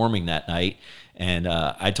performing that night, and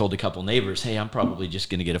I told a couple neighbors, "Hey, I'm probably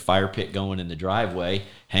just going to get a fire pit going in the driveway,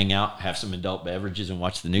 hang out, have some adult beverages, and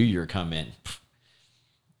watch the New Year come in."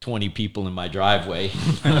 20 people in my driveway.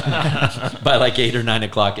 By like 8 or 9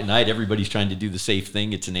 o'clock at night, everybody's trying to do the safe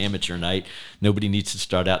thing. It's an amateur night. Nobody needs to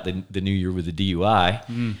start out the new year with a DUI.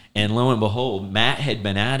 And lo and behold, Matt had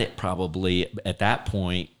been at it probably at that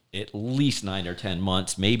point at least 9 or 10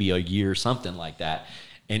 months, maybe a year, something like that.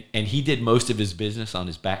 And he did most of his business on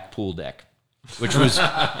his back pool deck, which was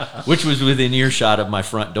within earshot of my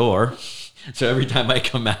front door. So every time I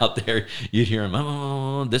come out there, you'd hear him,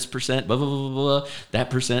 oh, this percent, blah, blah, blah, blah, that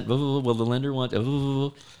percent, blah, blah, blah, well, the lender wants,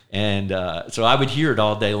 oh. And so I would hear it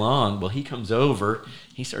all day long. Well, he comes over,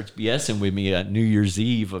 he starts BSing with me at New Year's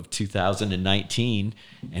Eve of 2019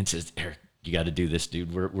 and says, Eric, you got to do this, dude.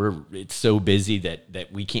 It's so busy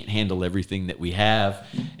that we can't handle everything that we have.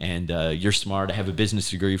 And you're smart. I have a business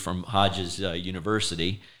degree from Hodges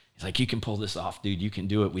University. He's like, you can pull this off, dude. You can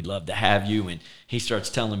do it. We'd love to have you. And he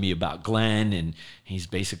starts telling me about Glenn, and he's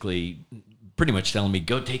basically pretty much telling me,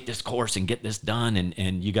 go take this course and get this done,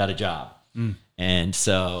 and you got a job. And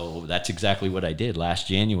so that's exactly what I did. Last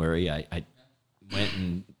January, I went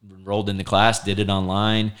and enrolled in the class, did it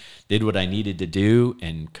online, did what I needed to do,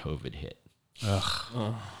 and COVID hit.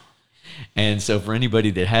 Ugh. And so for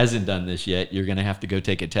anybody that hasn't done this yet, you're going to have to go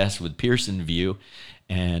take a test with Pearson VUE.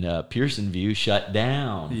 And Pearson VUE shut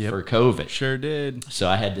down for COVID. Sure did. So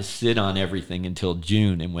I had to sit on everything until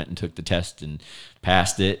June, and went and took the test and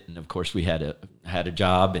passed it. And of course, we had a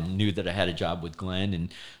job, and knew that I had a job with Glenn.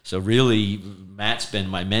 And so really, Matt's been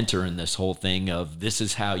my mentor in this whole thing of this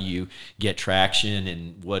is how you get traction,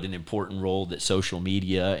 and what an important role that social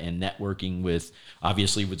media and networking with,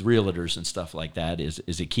 obviously with realtors and stuff like that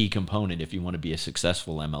is a key component if you want to be a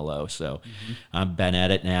successful MLO. So I've been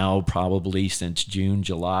at it now probably since June,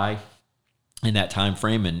 July, in that time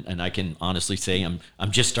frame, and I can honestly say I'm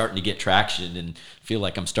just starting to get traction and feel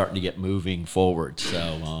like I'm starting to get moving forward.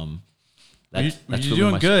 So that's you're really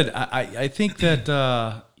doing good. I think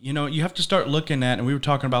that you have to start looking at, and we were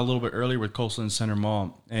talking about a little bit earlier with Coastland Center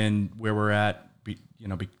Mall and where we're at,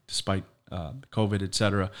 despite COVID, et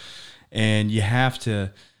cetera. And you have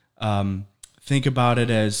to think about it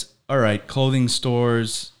as, all right, clothing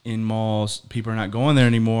stores in malls, people are not going there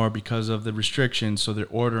anymore because of the restrictions, so they're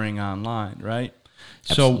ordering online, right?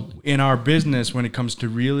 Absolutely. So in our business, when it comes to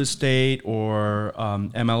real estate or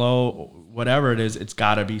MLO, whatever it is, it's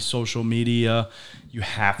got to be social media. You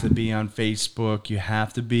have to be on Facebook. You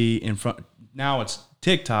have to be in front. Now it's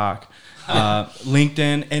TikTok,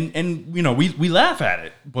 LinkedIn, and we laugh at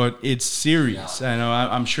it, but it's serious. Yeah. I know.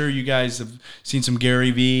 I'm sure you guys have seen some Gary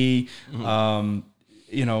Vee.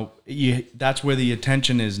 That's where the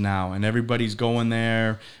attention is now, and everybody's going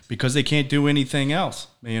there because they can't do anything else,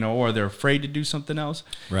 or they're afraid to do something else.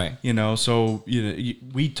 Right. So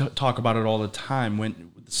we talk about it all the time.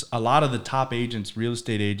 When a lot of the top agents, real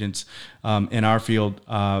estate agents in our field,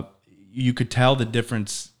 you could tell the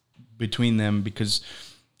difference between them because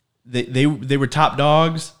they were top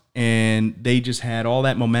dogs and they just had all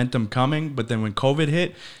that momentum coming. But then when COVID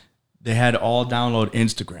hit, they had to all download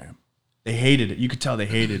Instagram. They hated it. You could tell they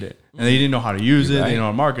hated it. And they didn't know how to use it. Right. They didn't know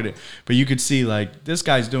how to market it. But you could see, like, this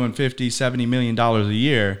guy's doing $50, $70 million a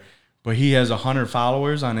year, but he has 100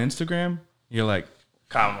 followers on Instagram. You're like,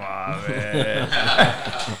 come on, man.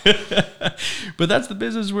 But that's the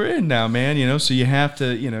business we're in now, man. So you have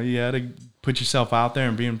to, you got to put yourself out there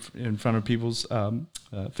and be in front of people's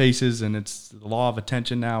faces. And it's the law of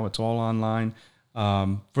attention now. It's all online.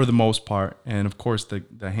 For the most part, and of course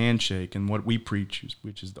the handshake and what we preach,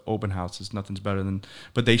 which is the open houses. Nothing's better than.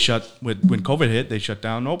 But they when COVID hit, they shut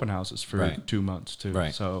down open houses for 2 months too.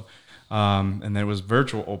 Right. So, and there was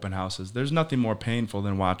virtual open houses. There's nothing more painful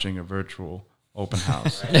than watching a virtual open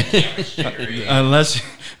house,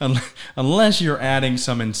 unless you're adding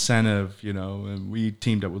some incentive, and we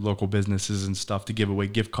teamed up with local businesses and stuff to give away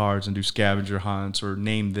gift cards and do scavenger hunts or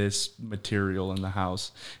name this material in the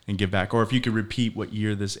house and give back. Or if you could repeat what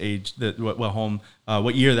year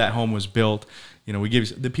what year that home was built, we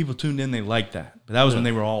give the people tuned in. They liked that, but that was when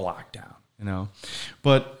they were all locked down,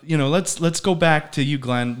 But let's go back to you,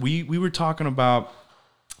 Glenn. We were talking about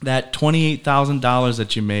that $28,000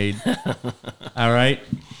 that you made. All right.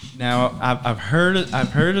 Now I've heard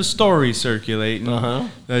a story circulating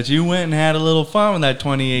that you went and had a little fun with that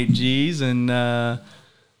 28 G's, and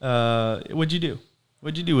what'd you do?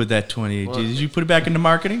 What'd you do with that 28G? Did you put it back into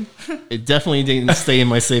marketing? It definitely didn't stay in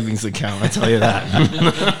my savings account. I tell you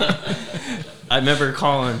that. I remember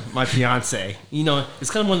calling my fiance. You know, it's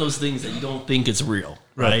kind of one of those things that you don't think it's real,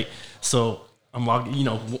 right? So I'm logging. You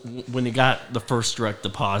know, when they got the first direct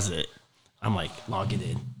deposit, I'm like logging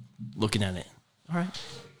in, looking at it. All right,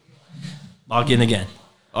 log in again.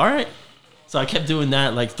 All right. So I kept doing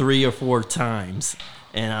that like 3 or 4 times,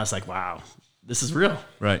 and I was like, wow, this is real.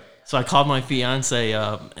 Right. So I called my fiance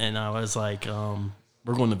up, and I was like,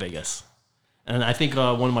 we're going to Vegas. And I think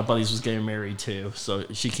one of my buddies was getting married too. So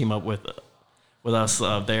she came up with us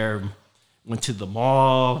there, went to the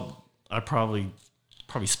mall. I probably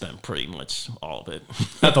spent pretty much all of it.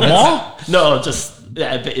 At the mall? No, just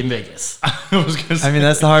in Vegas. I was gonna say. I mean,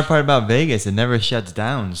 that's the hard part about Vegas. It never shuts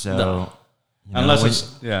down. So No. you know, Unless when,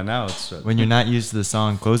 it's now it's when you're not used to the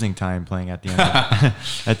song "Closing Time" playing at the end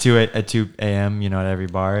at 2 a.m. You know, at every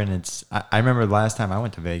bar, and it's. I remember the last time I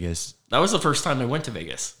went to Vegas. That was the first time I went to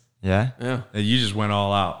Vegas. Yeah. Yeah. you just went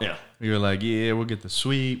all out. Yeah. You were like, yeah, we'll get the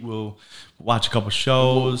suite. We'll watch a couple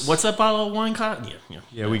shows. What's that bottle of wine cost?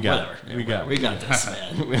 Yeah, we got whatever. it. We got this,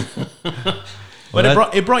 man. But Well,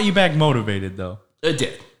 it brought you back motivated though, It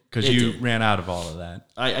did. because It you did. ran out of all of that.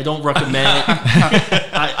 I don't recommend.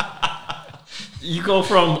 You go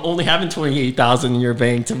from only having 28,000 in your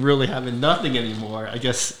bank to really having nothing anymore. I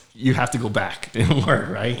guess you have to go back and work,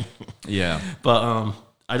 right? Yeah. But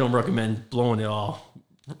I don't recommend blowing it all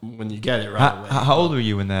when you get it right away. How old were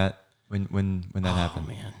you when that happened?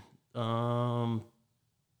 Man,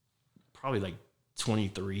 probably like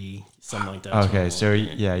 23, something like that. Okay, 21.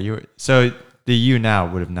 so yeah, you now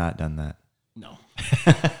would have not done that. No.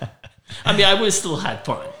 I mean, I would have still had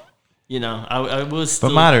fun. You know, I was still.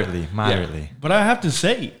 But moderately. But I have to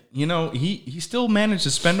say, you know, he still managed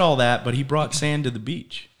to spend all that, but he brought sand to the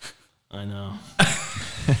beach. I know.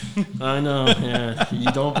 I know. Yeah,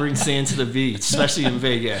 you don't bring sand to the beach, especially in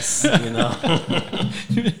Vegas. You know.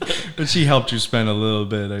 But she helped you spend a little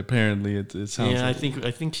bit. Apparently, it sounds. Yeah, like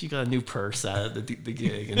I think she got a new purse out of the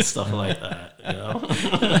gig and stuff like that. You know.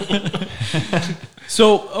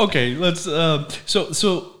 So okay, let's.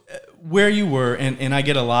 So where you were, and I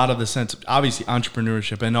get a lot of the sense of obviously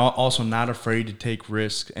entrepreneurship, and also not afraid to take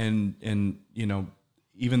risks, and you know,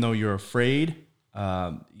 even though you're afraid,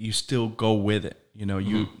 you still go with it. You know,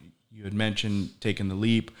 you had mentioned taking the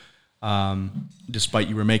leap, despite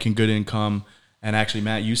you were making good income, and actually,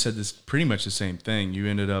 Matt, you said this pretty much the same thing. You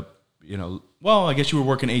ended up, you know, well, I guess you were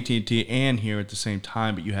working AT&T and here at the same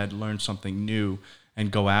time, but you had to learn something new and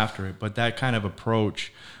go after it. But that kind of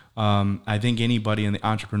approach. I think anybody in the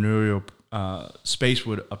entrepreneurial space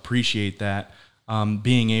would appreciate that,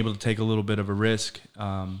 being able to take a little bit of a risk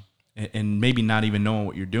and maybe not even knowing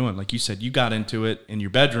what you're doing. Like you said, you got into it in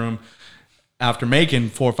your bedroom after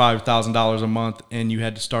making $4,000 or $5,000 a month, and you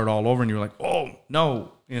had to start all over, and you were like, "Oh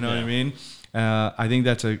no," you know what I mean? I think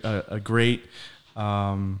that's a great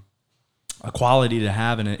a quality to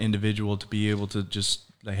have in an individual, to be able to just.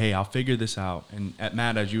 Like, hey, I'll figure this out. And at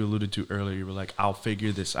Matt, as you alluded to earlier, you were like, I'll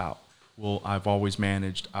figure this out. Well, I've always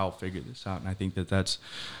managed. I'll figure this out. And I think that that's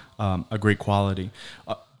a great quality.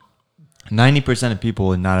 90% of people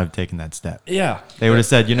would not have taken that step. Yeah. They would have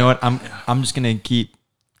said, you know what, I'm just gonna keep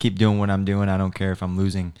doing what I'm doing. I don't care if I'm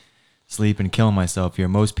losing sleep and killing myself here.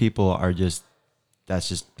 Most people are that's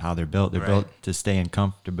just how they're built. They're built to stay in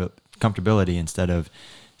comfortability instead of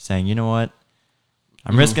saying, you know what,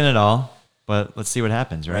 I'm risking it all. But let's see what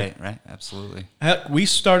happens, right? Right, absolutely. Heck, we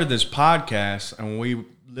started this podcast and we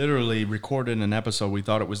literally recorded an episode. We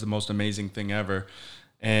thought it was the most amazing thing ever.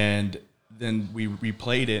 And then we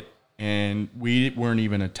replayed it, and we weren't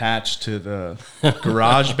even attached to the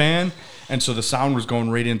garage band. And so the sound was going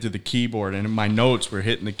right into the keyboard, and my notes were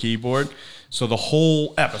hitting the keyboard. So the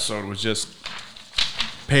whole episode was just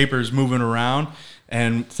papers moving around.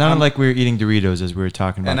 And Sounded like we were eating Doritos as we were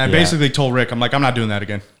talking about. And I basically told Rick, I'm like, I'm not doing that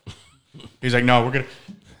again. He's like, no,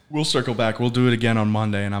 we'll circle back. We'll do it again on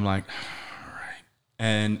Monday. And I'm like, all right.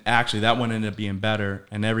 And actually, that one ended up being better.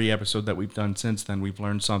 And every episode that we've done since then, we've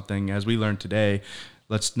learned something. As we learned today,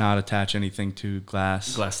 let's not attach anything to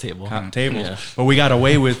glass table. tables. Yeah. But we got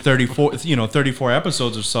away with 34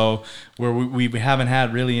 episodes or so where we haven't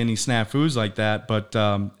had really any snafus like that. But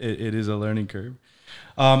it is a learning curve.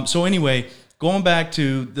 So anyway, going back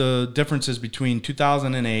to the differences between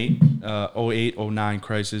 2008, 08, 09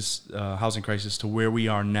 crisis, housing crisis, to where we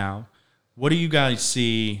are now, what do you guys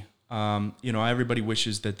see? Everybody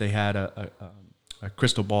wishes that they had a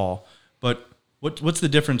crystal ball, but what's the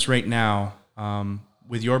difference right now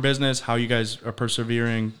with your business? How you guys are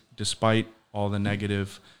persevering despite all the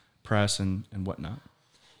negative press and whatnot?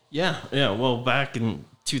 Yeah. Well, back in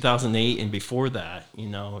 2008 and before that,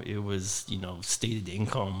 it was, stated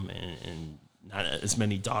income and not as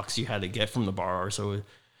many docs you had to get from the borrower. So it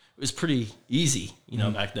was pretty easy,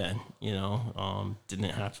 back then,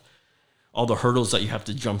 didn't have all the hurdles that you have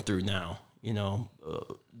to jump through now.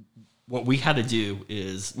 What we had to do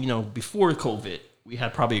is, before COVID, we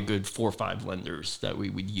had probably a good 4 or 5 lenders that we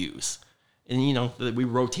would use. And, we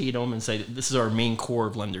rotate them and say, this is our main core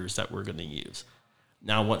of lenders that we're going to use.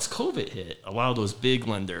 Now, once COVID hit, a lot of those big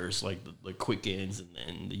lenders, like the Quickens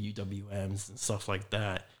and the UWMs and stuff like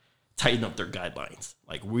that, tighten up their guidelines.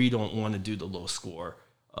 Like, we don't want to do the low score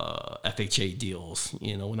FHA deals.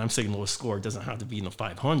 When I'm saying low score, it doesn't have to be in the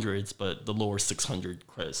 500s, but the lower 600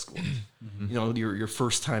 credit scores. Your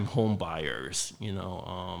first-time home buyers,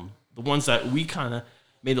 the ones that we kind of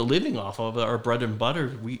made a living off of, our bread and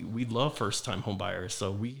butter. We love first-time home buyers,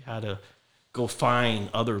 so we had to go find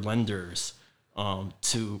other lenders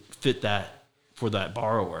to fit that for that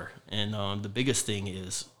borrower. And the biggest thing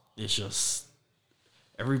is just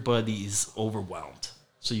everybody's overwhelmed.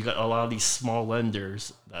 So you got a lot of these small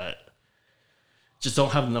lenders that just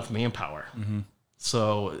don't have enough manpower.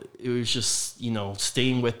 So it was just,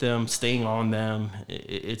 staying with them, staying on them.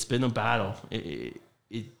 It's been a battle.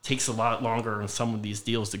 It takes a lot longer in some of these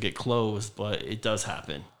deals to get closed, but it does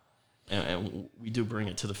happen. And we do bring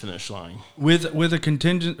it to the finish line. With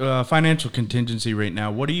a financial contingency right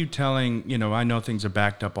now, what are you telling, I know things are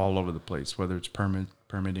backed up all over the place, whether it's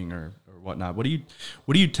permitting or whatnot. What do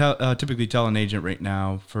you typically tell an agent right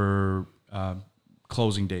now for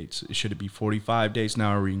closing dates? Should it be 45 days now?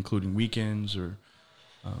 Are we including weekends or?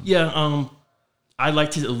 I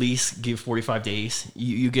like to at least give 45 days.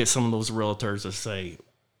 You get some of those realtors that say,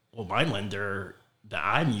 well, my lender that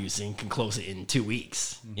I'm using can close it in 2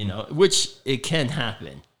 weeks, which it can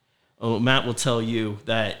happen. Matt will tell you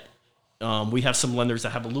that we have some lenders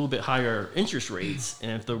that have a little bit higher interest rates,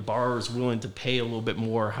 and if the borrower is willing to pay a little bit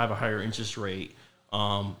more, have a higher interest rate,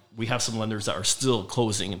 we have some lenders that are still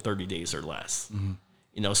closing in 30 days or less.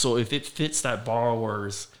 So if it fits that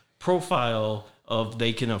borrower's profile of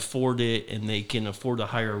they can afford it and they can afford a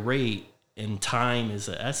higher rate and time is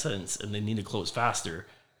the essence and they need to close faster,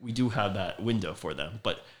 we do have that window for them.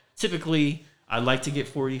 But typically, I like to get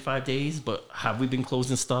 45 days, but have we been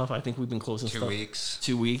closing stuff? I think we've been closing 2 stuff. 2 weeks.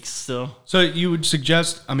 2 weeks still. So you would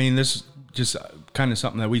suggest, this is just kind of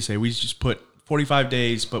something that we say, we just put 45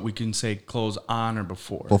 days, but we can say close on or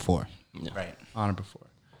before. Before. Yeah. Right. On or before.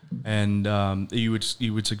 And you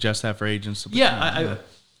would suggest that for agents?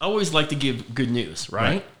 I always like to give good news,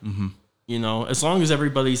 right? As long as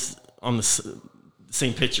everybody's on the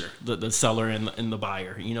same picture, the seller and the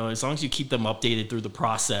buyer, as long as you keep them updated through the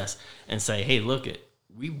process and say, hey, look,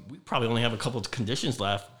 we probably only have a couple of conditions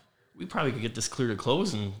left. We probably could get this clear to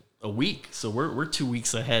close in a week. So we're 2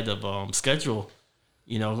 weeks ahead of schedule.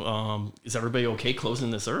 Is everybody okay closing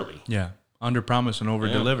this early? Yeah. Under promise and over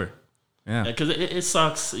deliver. Yeah. Because it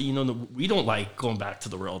sucks. We don't like going back to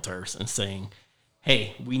the realtors and saying,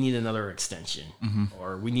 hey, we need another extension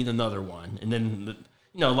or we need another one. And then,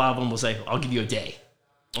 a lot of them will say, I'll give you a day.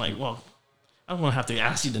 Like, well, I don't want to have to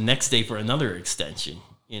ask you the next day for another extension,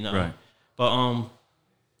 Right. But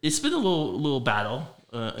it's been a little battle,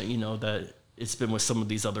 that it's been with some of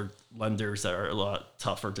these other lenders that are a lot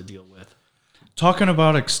tougher to deal with. Talking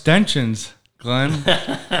about extensions, Glenn,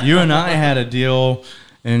 you and I had a deal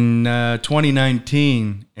in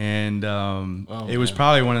 2019, and it was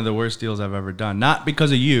probably one of the worst deals I've ever done. Not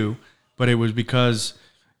because of you, but it was because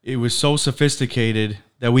it was so sophisticated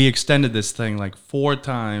that we extended this thing like 4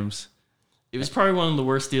 times. It was probably one of the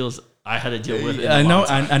worst deals I had to deal with. I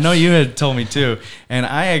know you had told me too, and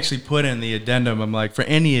I actually put in the addendum. I'm like, for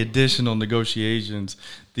any additional negotiations,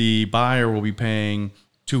 the buyer will be paying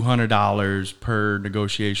 $200 per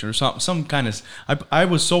negotiation or some kind of. I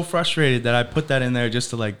was so frustrated that I put that in there just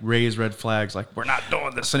to like raise red flags, like we're not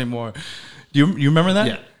doing this anymore. Do you remember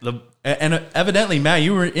that? Yeah. And evidently, Matt,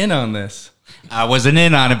 you were in on this. I wasn't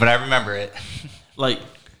in on it, but I remember it. Like,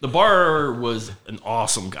 the borrower was an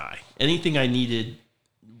awesome guy. Anything I needed,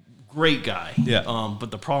 great guy. Yeah.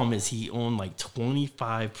 But the problem is he owned like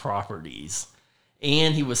 25 properties,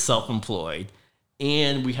 and he was self-employed,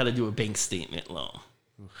 and we had to do a bank statement loan.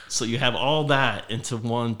 So you have all that into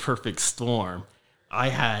one perfect storm. I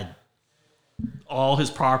had all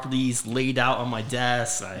his properties laid out on my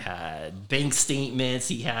desk. I had bank statements.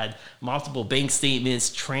 He had multiple bank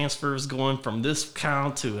statements, transfers going from this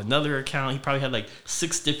account to another account. He probably had like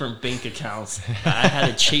 6 different bank accounts. I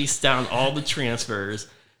had to chase down all the transfers,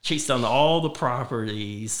 chase down all the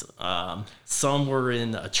properties. Some were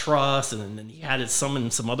in a trust, and then he had some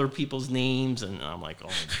in some other people's names. And I'm like, oh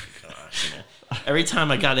my gosh, man. Every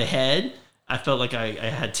time I got ahead, I felt like I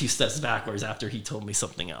had 2 steps backwards after he told me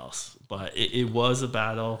something else. But it was a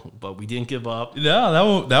battle, but we didn't give up.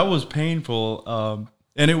 No, that was painful.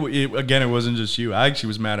 And it wasn't just you. I actually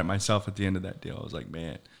was mad at myself at the end of that deal. I was like,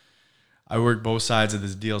 man, I worked both sides of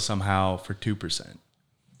this deal somehow for 2%.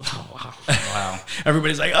 Oh, wow. Wow.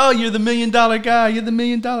 Everybody's like, oh, you're the $1 million guy. You're the $1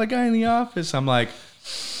 million guy in the office. I'm like,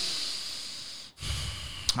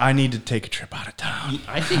 I need to take a trip out of town.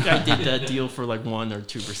 I think I did that deal for like 1 or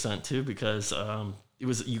 2% too, because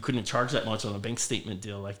you couldn't charge that much on a bank statement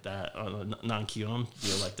deal like that, on a non-QM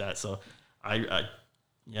deal like that. So I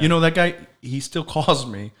yeah. You know, that guy, he still calls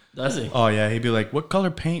me. Does he? Oh, yeah. He'd be like, what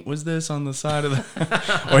color paint was this on the side of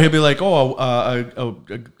the... Or he'll be like, oh,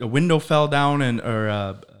 a window fell down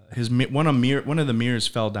or one of the mirrors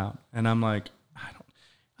fell down. And I'm like,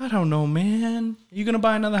 I don't know, man. Are you going to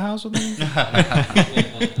buy another house with me?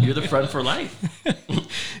 You're the friend for life.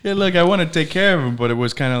 Yeah, look, I want to take care of him, but it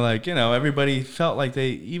was kind of like, everybody felt like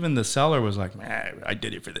even the seller was like, man, I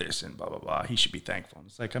did it for this and blah, blah, blah. He should be thankful.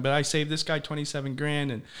 It's like, but I saved this guy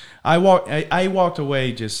 $27,000, and I walked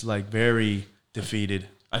away just like very defeated.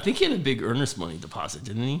 I think he had a big earnest money deposit,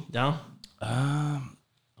 didn't he? Down? I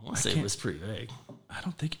want to say it was pretty big. I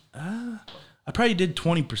don't think, I probably did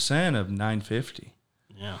 20% of $950.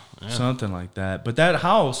 Yeah. Something like that. But that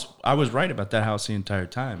house, I was right about that house the entire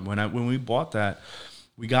time. When we bought that,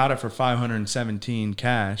 we got it for $517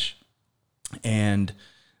 cash, and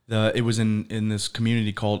it was in this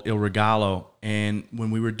community called Il Regalo. And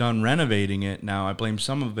when we were done renovating it, now I blame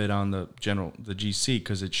some of it on the GC,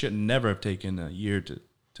 because it should never have taken a year to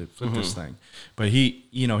flip this thing. But he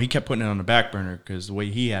kept putting it on the back burner, because the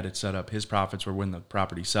way he had it set up, his profits were when the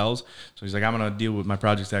property sells. So he's like, I'm going to deal with my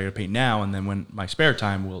projects that I got to pay now, and then when my spare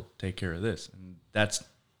time, we'll take care of this. And that's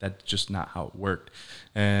just not how it worked.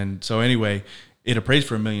 And so anyway, it appraised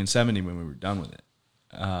for $1,070,000 when we were done with it.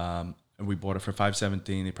 And we bought it for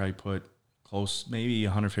 $517,000. They probably put close, maybe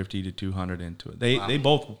 $150 to $200 into it. They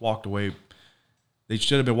both walked away. They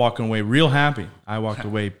should have been walking away real happy. I walked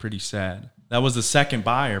away pretty sad. That was the second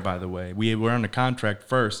buyer, by the way. We were on the contract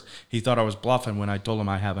first. He thought I was bluffing when I told him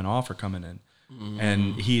I have an offer coming in.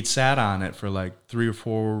 And he had sat on it for like 3 or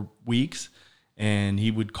 4 weeks, and he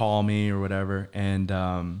would call me or whatever. And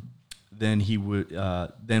then he would,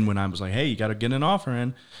 then when I was like, hey, you got to get an offer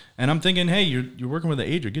in. And I'm thinking, hey, you're working with an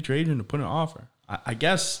agent. Get your agent to put an offer. I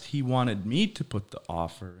guess he wanted me to put the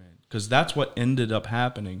offer in, because that's what ended up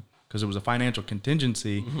happening. Because it was a financial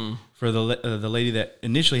contingency for the lady that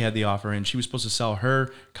initially had the offer in. She was supposed to sell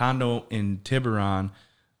her condo in Tiburon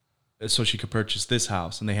so she could purchase this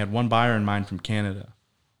house. And they had one buyer in mind from Canada.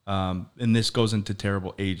 And this goes into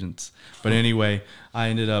terrible agents. But anyway, I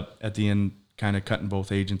ended up at the end kind of cutting both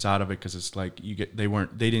agents out of it, because it's like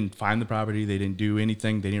they didn't find the property, they didn't do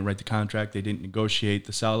anything, they didn't write the contract, they didn't negotiate.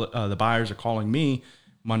 The buyers are calling me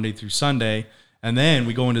Monday through Sunday. And then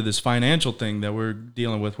we go into this financial thing that we're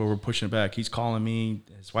dealing with, where we're pushing it back. He's calling me,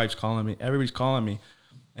 his wife's calling me, everybody's calling me.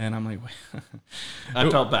 And I'm like, I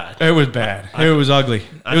felt bad. It was bad. It was ugly.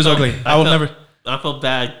 It was ugly. I felt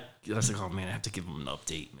bad. I was like, oh man, I have to give him an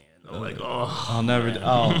update, man. I'm like, I'll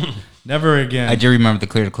never again. I do remember the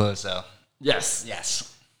clear to close, though. Yes.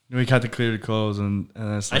 We got the clear to close, and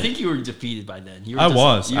that's like, I think you were defeated by then. I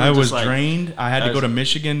was drained. I had to go to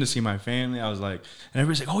Michigan to see my family. I was like, and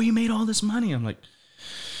everybody's like, oh, you made all this money. I'm like,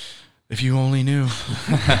 if you only knew.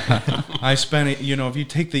 I spent it, if you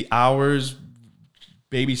take the hours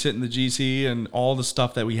babysitting the GC and all the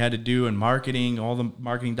stuff that we had to do, and marketing, all the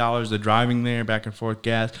marketing dollars, the driving there, back and forth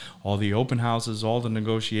gas, all the open houses, all the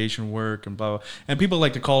negotiation work, and blah, blah. And people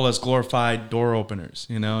like to call us glorified door openers,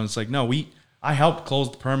 and it's like, no, I helped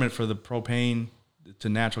close the permit for the propane to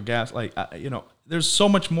natural gas. Like, there's so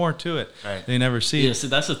much more to it. Right. They never see. Yeah, so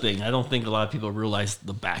that's the thing. I don't think a lot of people realize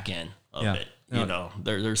the back end of it.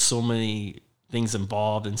 There's so many things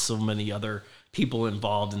involved, and so many other people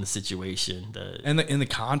involved in the situation. And the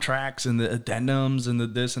contracts and the addendums and the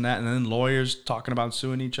this and that, and then lawyers talking about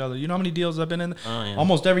suing each other. You know how many deals I've been in? Oh, yeah.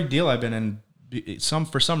 Almost every deal I've been in,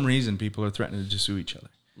 for some reason, people are threatening to just sue each other.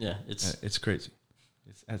 Yeah, it's crazy.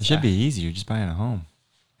 It should be easier just buying a home.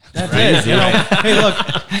 That's it.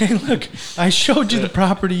 Hey, look, I showed you the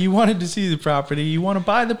property. You wanted to see the property. You want to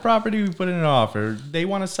buy the property, we put in an offer. They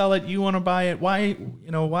want to sell it, you want to buy it. Why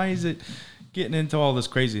is it getting into all this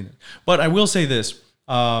craziness? But I will say this,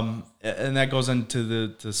 and that goes into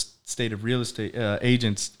the state of real estate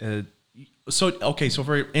agents. So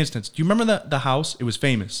for instance, do you remember the house? It was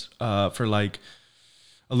famous for like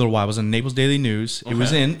a little while. It was in Naples Daily News. It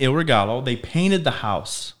was in Il Regalo. They painted the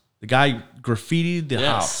house. The guy graffitied the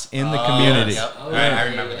house in the community. Yep. I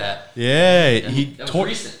remember that. Yeah, That was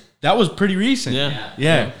recent. That was pretty recent. Yeah.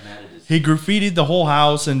 Yeah. he graffitied the whole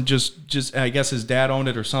house and just I guess his dad owned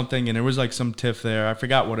it or something, and there was like some tiff there. I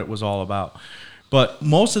forgot what it was all about. But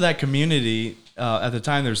most of that community, at the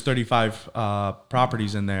time, there's 35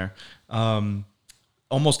 properties in there.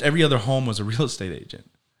 Almost every other home was a real estate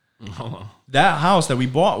agent. That house that we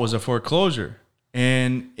bought was a foreclosure,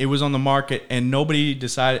 and it was on the market, and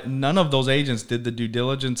none of those agents did the due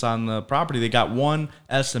diligence on the property. They got one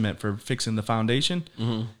estimate for fixing the foundation,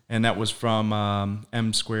 and that was from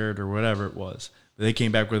M Squared or whatever it was. They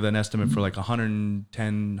came back with an estimate for like $110,000,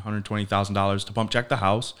 $120,000 to pump check the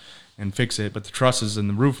house and fix it, but the trusses and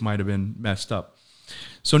the roof might have been messed up.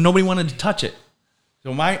 So nobody wanted to touch it.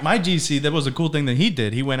 So my GC, that was a cool thing that he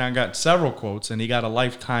did. He went out and got several quotes, and he got a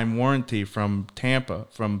lifetime warranty from Tampa,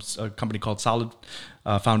 from a company called Solid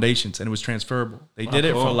Foundations, and it was transferable. They did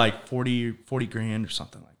it for like 40 grand or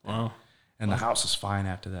something like that. Wow. And the house is fine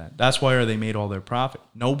after that. That's where they made all their profit.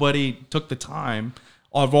 Nobody took the time.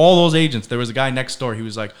 Of all those agents, there was a guy next door. He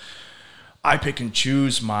was like, I pick and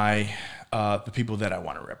choose my the people that I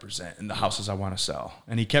want to represent and the houses I want to sell.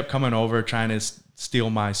 And he kept coming over trying to steal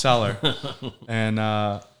my seller, but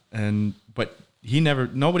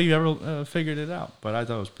nobody ever figured it out. But I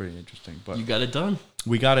thought it was pretty interesting. But You got it done.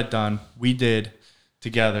 we got it done. We did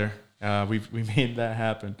together. We made that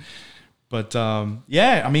happen. But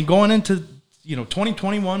yeah, I mean, going into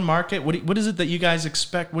 2021 market, what is it that you guys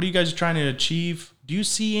expect? What are you guys trying to achieve? Do you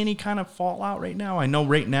see any kind of fallout right now? I know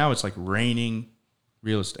right now it's like raining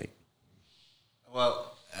real estate. Well,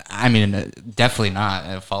 I mean, definitely not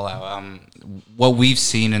a fallout. What we've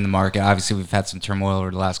seen in the market, obviously, we've had some turmoil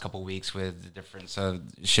over the last couple of weeks with the difference of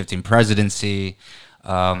shifting presidency.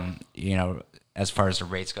 As far as the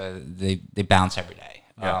rates go, they bounce every day.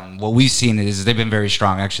 Yeah. What we've seen is they've been very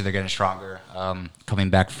strong. Actually, they're getting stronger. Coming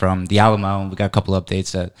back from the Alamo, we got a couple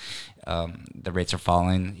updates that the rates are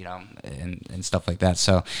falling, and stuff like that.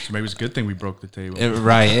 So Maybe it's a good thing we broke the table.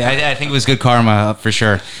 right. I think it was good karma for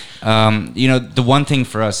sure. The one thing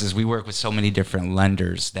for us is we work with so many different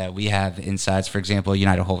lenders that we have insights. For example,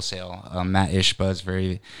 United Wholesale, Matt Ishba is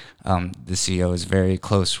the CEO is very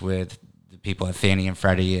close with the people at Fannie and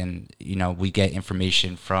Freddie, and we get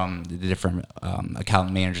information from the different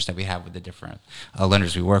account managers that we have with the different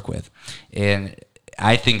lenders we work with. And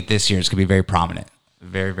I think this year is going to be very prominent.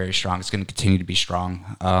 Very, very strong. It's going to continue to be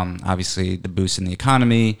strong. Obviously, the boost in the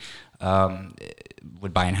economy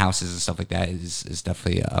with buying houses and stuff like that is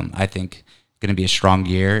definitely, I think, going to be a strong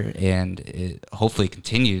year, and it hopefully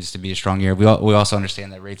continues to be a strong year. We also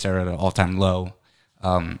understand that rates are at an all-time low,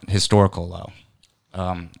 historical low,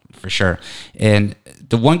 for sure. And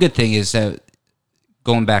the one good thing is that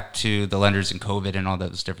going back to the lenders and COVID and all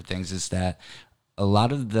those different things is that a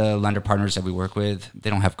lot of the lender partners that we work with, they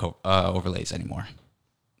don't have overlays anymore.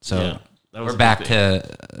 So we're back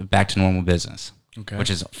to normal business, which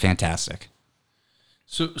is fantastic.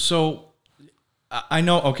 So I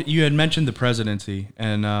know. Okay, you had mentioned the presidency,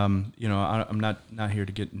 and I'm not here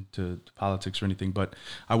to get into politics or anything, but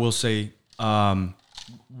I will say,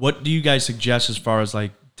 what do you guys suggest as far as like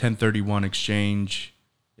 1031 exchange,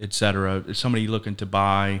 et cetera? Is somebody looking to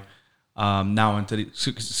buy now into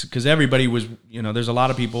because everybody was, there's a lot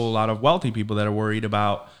of wealthy people that are worried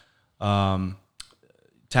about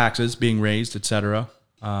taxes being raised, et cetera.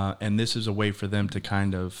 And this is a way for them to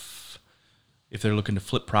kind of, if they're looking to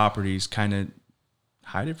flip properties, kind of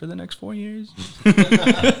hide it for the next 4 years.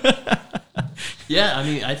 Yeah, I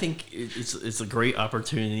mean, I think it's a great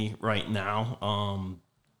opportunity right now.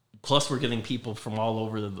 Plus, we're getting people from all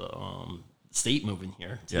over the state moving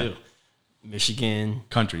here too. Yeah. Michigan,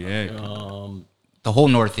 country, yeah. The whole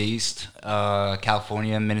Northeast,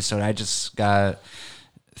 California, Minnesota. I just got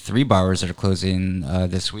 3 borrowers that are closing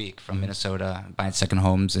this week from Minnesota, buying second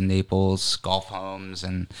homes in Naples, golf homes,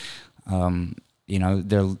 and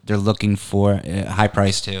they're looking for a high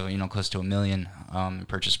price too. Close to $1 million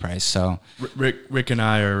purchase price. So Rick and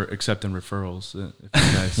I are accepting referrals. If you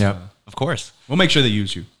guys, yep, of course. We'll make sure they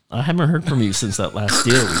use you. I haven't heard from you since that last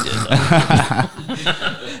deal we did.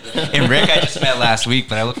 And Rick, I just met last week,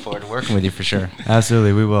 but I look forward to working with you for sure.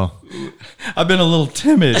 Absolutely, we will. I've been a little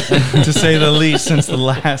timid, to say the least, since the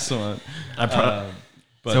last one.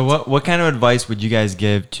 So what kind of advice would you guys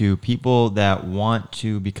give to people that want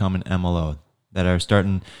to become an MLO, that are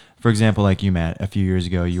starting, for example, like you, Matt, a few years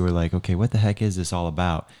ago, you were like, okay, what the heck is this all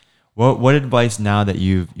about? What advice now that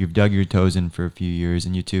you've dug your toes in for a few years,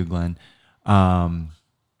 and you too, Glenn,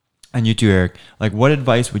 and you too, Eric, like what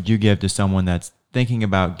advice would you give to someone that's thinking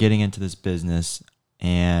about getting into this business,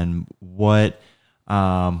 and what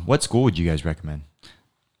school would you guys recommend?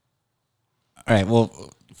 All right.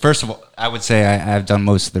 Well, first of all, I would say I've done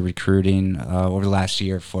most of the recruiting over the last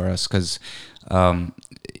year for us because,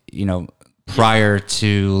 prior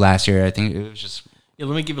to last year, I think it was just. Yeah,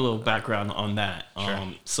 let me give you a little background on that. Sure.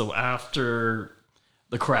 So after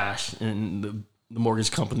the crash and the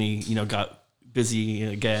mortgage company, got busy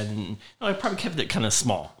again, and I probably kept it kind of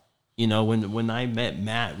small. When I met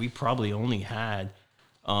Matt, we probably only had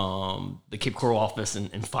the Cape Coral office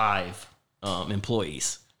and 5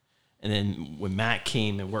 employees. And then when Matt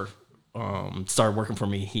came and started working for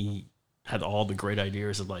me, he had all the great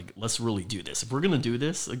ideas of like, let's really do this. If we're gonna do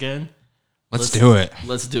this again, Let's do it.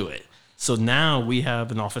 Let's do it. So now we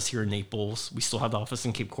have an office here in Naples. We still have the office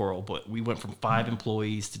in Cape Coral, but we went from 5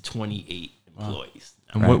 employees to 28 employees.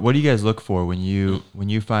 And what do you guys look for when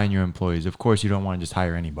you find your employees? Of course, you don't want to just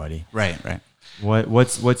hire anybody. Right.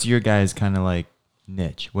 What's your guys' kind of like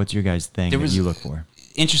niche? What's your guys' thing that you look for?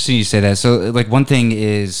 Interesting you say that. So, like, one thing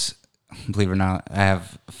is, believe it or not, I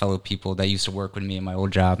have fellow people that used to work with me in my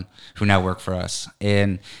old job who now work for us,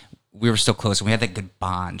 and we were still close, and we had that good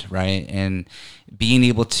bond, right? And being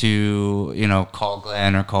able to, call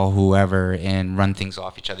Glenn or call whoever and run things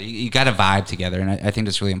off each other, you got to vibe together, and I think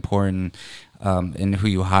that's really important in who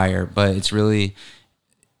you hire. But it's really,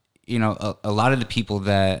 a lot of the people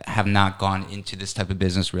that have not gone into this type of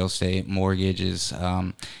business, real estate, mortgages,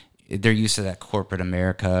 they're used to that corporate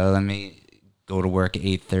America. Let me go to work at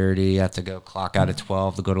 8:30, I have to go clock out at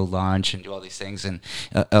 12 to go to lunch and do all these things. And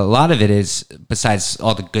a lot of it is, besides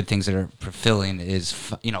all the good things that are fulfilling, is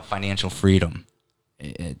financial freedom.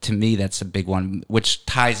 To me, that's a big one, which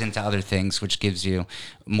ties into other things, which gives you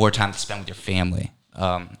more time to spend with your family,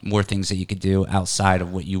 more things that you could do outside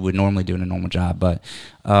of what you would normally do in a normal job. But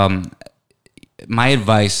my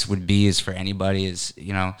advice would be is for anybody is,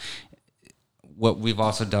 what we've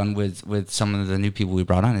also done with some of the new people we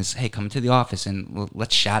brought on is, hey, come to the office and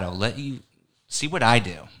let's shadow. Let you see what I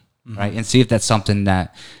do, right? And see if that's something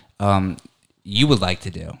that you would like to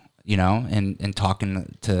do, and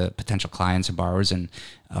talking to potential clients and borrowers and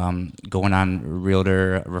going on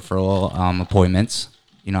realtor referral appointments.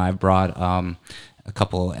 I brought a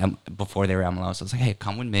couple before they were MLOs. I was like, hey,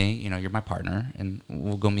 come with me. You're my partner, and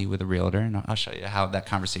we'll go meet with a realtor, and I'll show you how that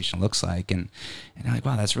conversation looks like. And they're like,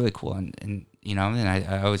 wow, that's really cool. And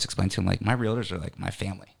I always explain to them, like, my realtors are like my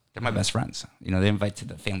family. They're my best friends. They invite to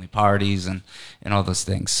the family parties and all those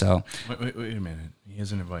things. So wait a minute. He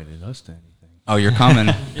hasn't invited us to anything. Oh, you're coming.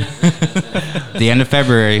 The end of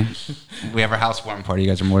February, we have our housewarming party. You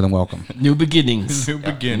guys are more than welcome. New beginnings. New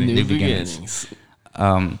beginnings.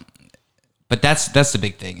 But that's the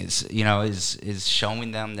big thing is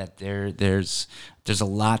showing them that there's a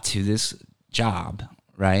lot to this job,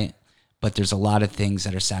 right? But there's a lot of things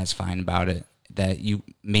that are satisfying about it that you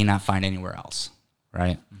may not find anywhere else,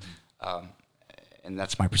 right? Mm-hmm. And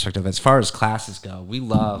that's my perspective. As far as classes go, we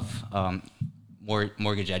love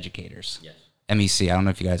mortgage educators. Yes. MEC. I don't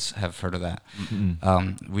know if you guys have heard of that.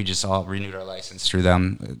 Mm-hmm. We just all renewed our license through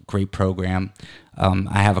them. Great program.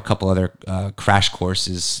 I have a couple other crash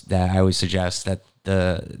courses that I always suggest that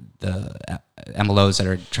the MLOs that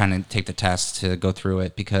are trying to take the test to go through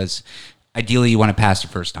it, because ideally you want to pass the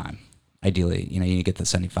first time. Ideally, you get the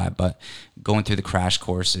 75, but going through the crash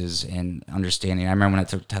courses and understanding. I remember when I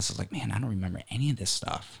took the test, I was like, man, I don't remember any of this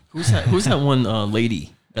stuff. Who's that one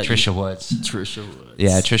lady? Trisha Woods. Trisha Woods.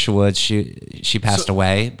 Yeah, Trisha Woods. She passed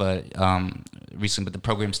away, but recently. But the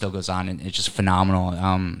program still goes on, and it's just phenomenal,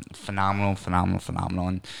 phenomenal.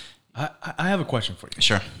 And I have a question for you.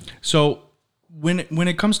 Sure. So when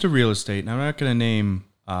it comes to real estate, and I'm not going to name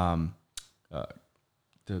the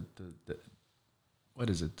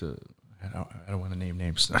what is it? I don't want to name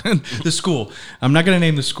names. The school. I'm not going to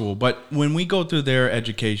name the school, but when we go through their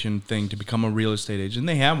education thing to become a real estate agent,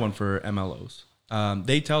 they have one for MLOs.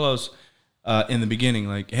 They tell us in the beginning,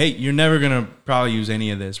 like, hey, you're never going to probably use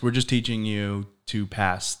any of this. We're just teaching you to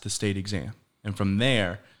pass the state exam. And from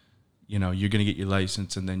there, you're going to get your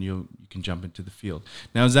license, and then you can jump into the field.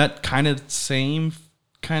 Now, is that kind of same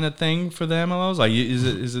kind of thing for the MLOs? Like,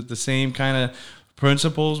 is it the same kind of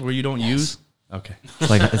principles where you don't use? Okay.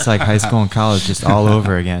 It's like high school and college, just all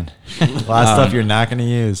over again. A lot of stuff you're not going to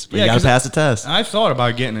use, but you got to pass the test. I've thought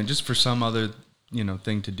about getting it just for some other,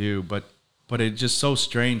 thing to do, but it's just so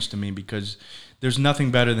strange to me because there's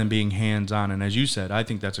nothing better than being hands-on. And as you said, I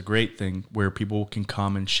think that's a great thing where people can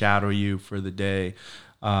come and shadow you for the day,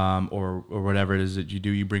 or whatever it is that you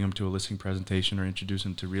do. You bring them to a listing presentation or introduce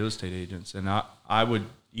them to real estate agents. And I would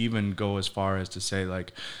even go as far as to say,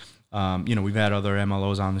 like, we've had other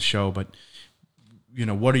MLOs on the show, but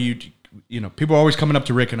what are you, people are always coming up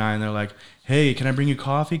to Rick and I, and they're like, hey, can I bring you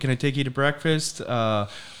coffee? Can I take you to breakfast? Or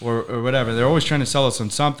whatever. They're always trying to sell us on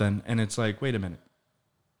something. And it's like, wait a minute.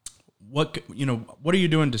 What are you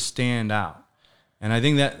doing to stand out? And I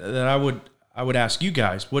think that I would ask you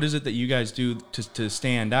guys, what is it that you guys do to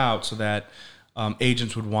stand out so that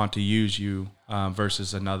agents would want to use you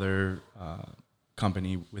versus another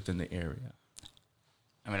company within the area?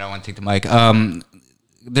 I mean, I want to take the mic.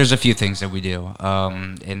 There's a few things that we do,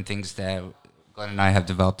 and things that Glenn and I have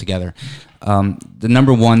developed together. The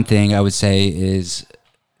number one thing I would say is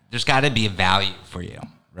there's got to be a value for you,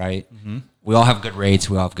 right? Mm-hmm. We all have good rates.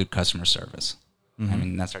 We all have good customer service. I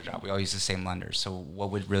mean, that's our job. We all use the same lenders. So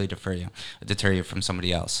what would really deter you from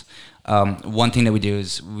somebody else? One thing that we do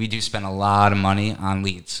is we do spend a lot of money on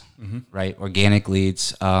leads, right? Organic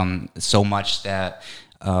leads, so much that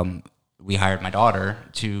we hired my daughter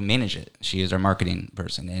to manage it. She is our marketing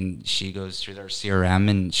person, and she goes through their CRM,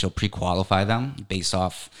 and she'll pre-qualify them based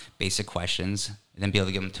off basic questions, and then be able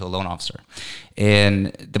to give them to a loan officer.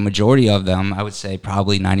 And the majority of them, I would say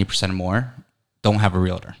probably 90% or more, don't have a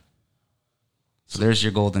realtor. So there's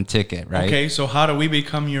your golden ticket, right? Okay, so how do we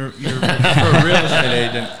become your real estate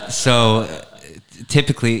agent? So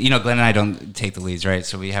typically, Glenn and I don't take the leads, right?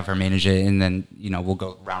 So we have her manage it, and then, we'll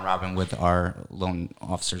go round robin with our loan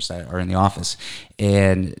officers that are in the office.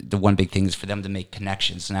 And the one big thing is for them to make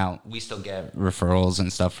connections. Now, we still get referrals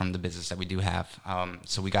and stuff from the business that we do have.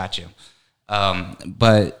 So we got you.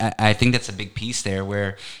 But I think that's a big piece there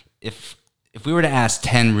where if we were to ask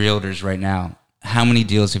 10 realtors right now, how many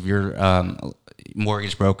deals have your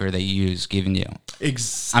mortgage broker that you use given you?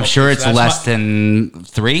 I'm sure it's less than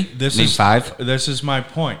 3, maybe 5. This is my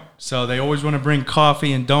point. So they always want to bring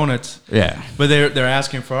coffee and donuts. Yeah. But they're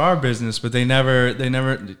asking for our business, but they're never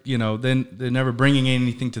bringing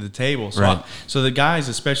anything to the table. So right. So the guys,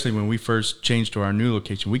 especially when we first changed to our new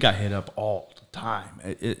location, we got hit up all the time.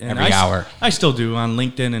 Every hour. I still do on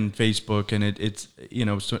LinkedIn and Facebook, and it's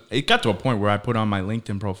so it got to a point where I put on my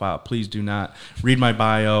LinkedIn profile, please do not read my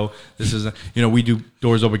bio. This is we do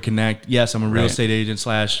Doors Open Connect. Yes, I'm a real estate agent /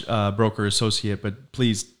 broker associate, but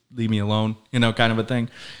please leave me alone, kind of a thing.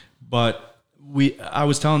 But I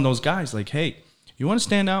was telling those guys, like, hey, you want to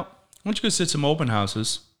stand out? Why don't you go sit some open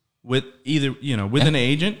houses with either with an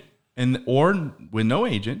agent or with no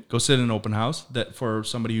agent? Go sit in an open house that for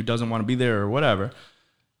somebody who doesn't want to be there or whatever.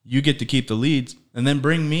 You get to keep the leads, and then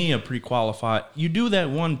bring me a pre-qualified. You do that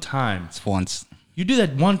one time. It's once. You do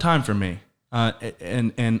that one time for me,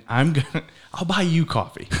 and I'll buy you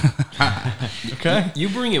coffee. Okay. You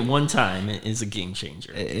bring it one time is a game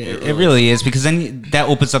changer. It really is, because then that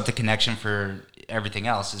opens up the connection for everything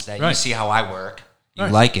else. Is that you see how I work, you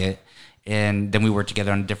like it, and then we work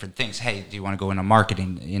together on different things. Hey, do you want to go into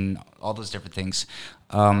marketing, in all those different things?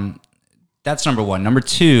 That's number one. Number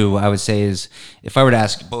two, I would say, is if I were to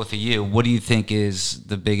ask both of you, what do you think is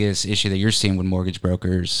the biggest issue that you're seeing with mortgage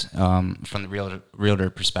brokers from the realtor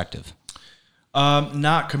perspective?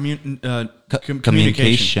 Not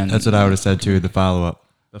Communication. That's what I would have said too. The follow-up.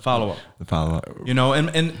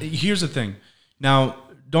 And here's the thing. Now,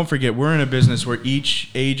 don't forget, we're in a business where each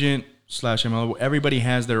agent / MLO, everybody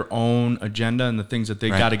has their own agenda and the things that they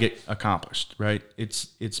got to get accomplished, right?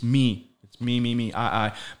 It's me. Me.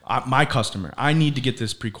 I my customer. I need to get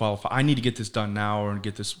this pre-qualified. I need to get this done now or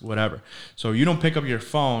get this whatever. So you don't pick up your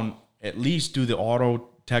phone, at least do the auto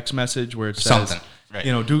text message where it says something.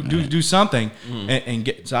 Right. Do something and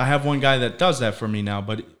get. So I have one guy that does that for me now,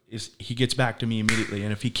 but he gets back to me immediately.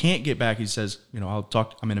 And if he can't get back, he says, I'll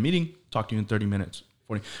talk. I'm in a meeting. Talk to you in 30 minutes.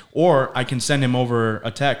 40. Or I can send him over a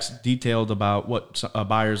text detailed about what a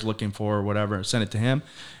buyer's looking for or whatever. Send it to him.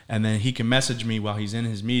 And then he can message me while he's in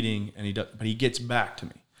his meeting, but he gets back to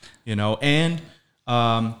me, and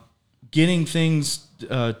getting things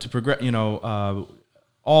to progress,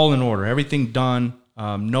 all in order, everything done,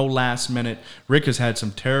 no last minute. Rick has had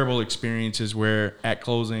some terrible experiences where at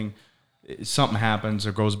closing something happens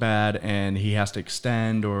or goes bad, and he has to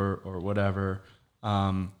extend or whatever.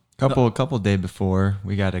 Couple day before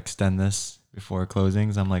we got to extend this. Before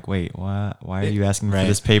closings, I'm like, wait, why are you asking for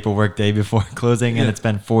this paperwork day before closing, and it's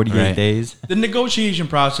been 48 days? The negotiation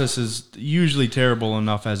process is usually terrible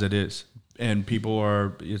enough as it is, and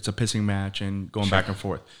it's a pissing match and going back and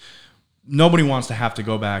forth. Nobody wants to have to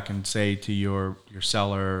go back and say to your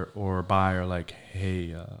seller or buyer, like,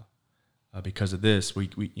 hey, because of this, we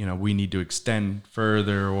need to extend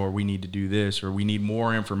further, or we need to do this, or we need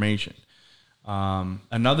more information.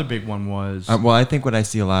 Another big one was I think what I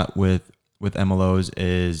see a lot with MLOs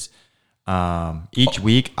is each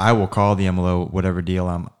week I will call the MLO, whatever deal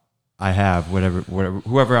I have,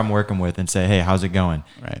 whoever I'm working with, and say, hey, how's it going?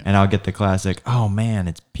 Right. And I'll get the classic, oh man,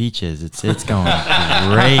 it's peaches. It's going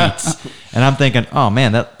great. And I'm thinking, oh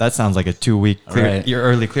man, that sounds like a 2-week clear, your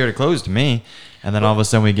early clear to close to me. And then all of a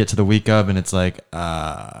sudden we get to the week of, and it's like,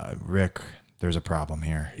 Rick, there's a problem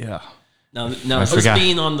here. Yeah. Now is this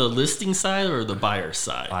being on the listing side or the buyer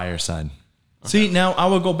side? Buyer side. See, now I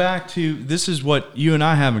will go back to, this is what you and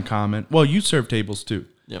I have in common. Well, you serve tables too.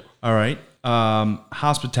 Yep. All right.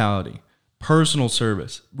 Hospitality, personal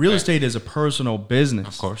service. Real estate is a personal business.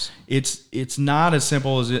 Of course. It's not as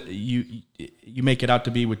simple as you make it out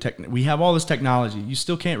to be with tech. We have all this technology. You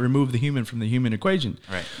still can't remove the human from the human equation.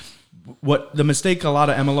 Right. What the mistake a lot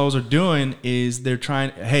of MLOs are doing is they're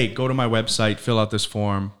trying, hey, go to my website, fill out this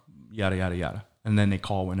form, yada, yada, yada. And then they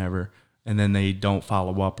call whenever, and then they don't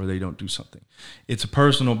follow up or they don't do something. It's a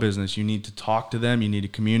personal business. You need to talk to them. You need to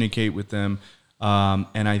communicate with them.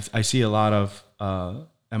 And I see a lot of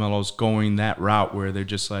MLOs going that route where they're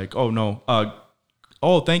just like, oh, no,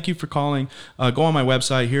 thank you for calling. Go on my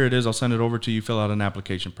website. Here it is. I'll send it over to you. Fill out an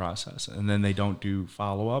application process. And then they don't do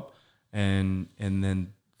follow-up, and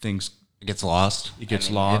then things... It gets lost. It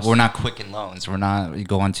gets lost. We're not Quicken Loans. We're not, you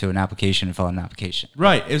go onto an application and fill out an application.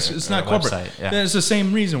 Right. It's not corporate. Website, yeah. It's the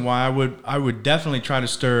same reason why I would definitely try to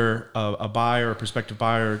stir a buyer, a prospective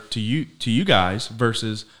buyer to you guys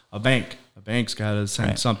versus a bank. A bank's got to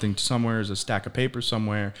send something to somewhere. There's a stack of paper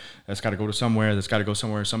somewhere. That's got to go to somewhere. That's got to go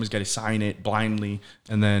somewhere. Somebody's got to sign it blindly.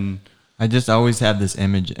 And then... I just always have this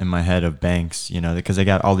image in my head of banks, because they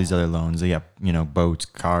got all these other loans. They got, boats,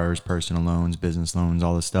 cars, personal loans, business loans,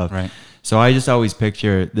 all this stuff. Right. So I just always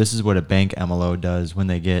picture this is what a bank MLO does when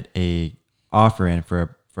they get a offer in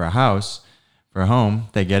for a house, for a home.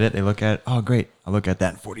 They get it. They look at it. Oh, great. I'll look at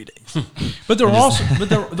that in 40 days. But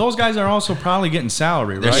those guys are also probably getting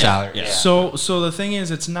salary, right? Their salary. Yeah. So the thing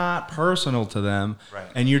is, it's not personal to them, right,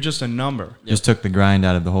 and you're just a number. Just took the grind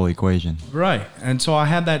out of the whole equation. Right. And so I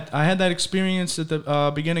had that experience at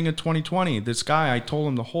the beginning of 2020. This guy, I told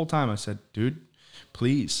him the whole time, I said, dude,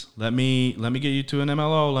 please let me get you to an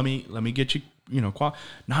MLO. Let me get you, no,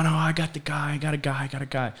 I got a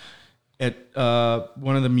guy. At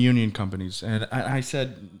one of the union companies, and I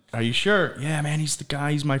said, "Are you sure?" Yeah, man, he's the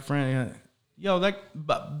guy. He's my friend. Yo,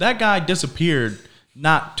 that guy disappeared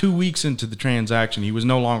not 2 weeks into the transaction. He was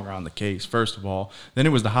no longer on the case. First of all, then it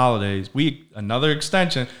was the holidays. Another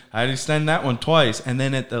extension. I had to extend that one twice, and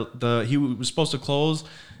then at he was supposed to close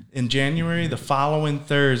in January. The following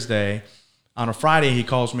Thursday, on a Friday, he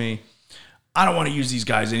calls me. I don't want to use these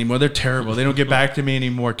guys anymore. They're terrible. They don't get back to me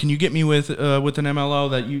anymore. Can you get me with an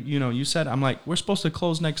MLO that you said? I'm like, we're supposed to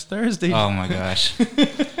close next Thursday. Oh my gosh.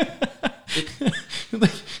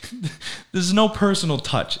 There's no personal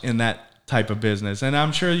touch in that type of business, and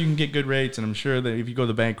I'm sure you can get good rates, and I'm sure that if you go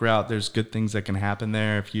the bank route, there's good things that can happen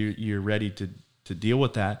there if you're ready to deal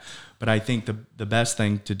with that. But I think the best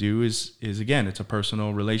thing to do is again, it's a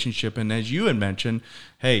personal relationship, and as you had mentioned,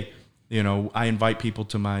 hey. I invite people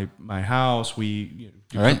to my house. We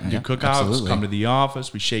do cookouts, absolutely. Come to the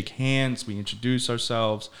office. We shake hands. We introduce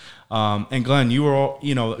ourselves. And Glenn, you were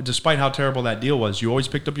all, despite how terrible that deal was, you always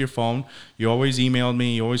picked up your phone. You always emailed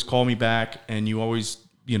me. You always called me back. And you always,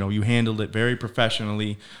 you handled it very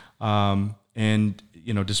professionally. And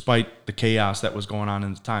despite the chaos that was going on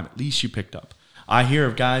in the time, at least you picked up. I hear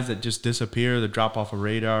of guys that just disappear, that drop off a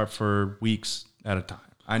radar for weeks at a time.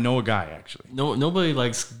 I know a guy, actually. No, nobody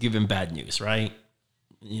likes giving bad news, right?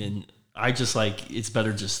 And I just it's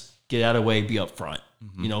better just get out of the way, be up front.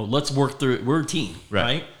 Mm-hmm. Let's work through it. We're a team,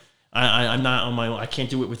 right? I'm not on my own. I can't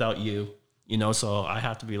do it without you, so I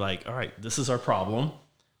have to be like, all right, this is our problem.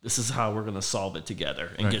 This is how we're going to solve it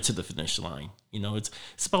together and get to the finish line.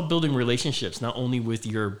 It's about building relationships, not only with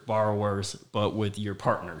your borrowers, but with your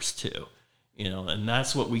partners too. And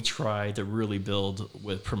that's what we try to really build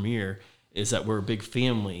with Premier. Is that we're a big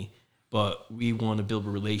family, but we want to build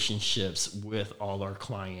relationships with all our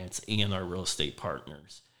clients and our real estate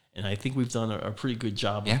partners. And I think we've done a pretty good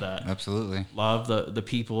job of that. Absolutely. A lot of the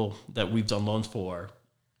people that we've done loans for,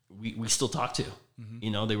 we still talk to.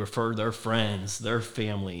 Mm-hmm. They refer their friends, their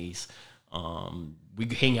families. We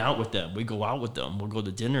hang out with them. We go out with them. We'll go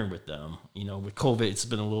to dinner with them. With COVID, it's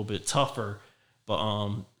been a little bit tougher.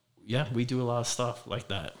 But, we do a lot of stuff like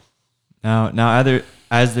that. Now,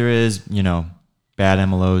 as there is, bad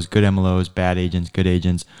MLOs, good MLOs, bad agents, good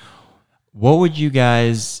agents, what would you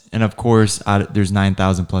guys, and of course, there's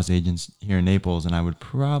 9,000 plus agents here in Naples, and I would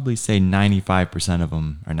probably say 95% of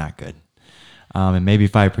them are not good. And maybe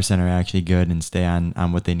 5% are actually good and stay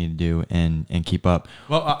on what they need to do and keep up.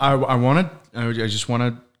 Well, I just want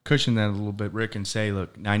to cushion that a little bit, Rick, and say,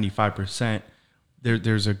 look, 95%.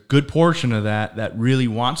 There's a good portion of that really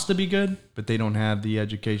wants to be good, but they don't have the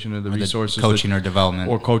education or the resources, coaching or development,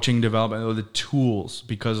 or the tools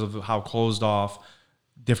because of how closed off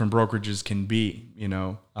different brokerages can be.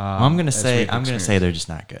 I'm gonna say they're just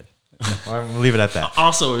not good. I'm gonna leave it at that.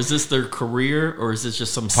 Also, is this their career or is this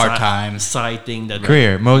just some Part-time. side thing that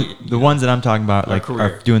Career. The ones that I'm talking about like career.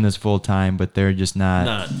 are doing this full time, but they're just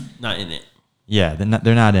not in it? Yeah,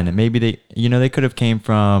 they're not in it. Maybe they could have came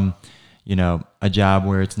from, a job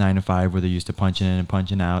where it's 9 to 5, where they're used to punching in and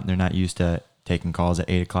punching out, and they're not used to taking calls at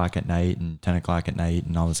 8 o'clock at night and 10 o'clock at night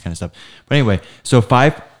and all this kind of stuff. But anyway, so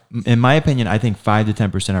in my opinion, I think 5 to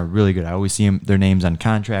 10% are really good. I always see their names on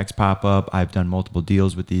contracts pop up. I've done multiple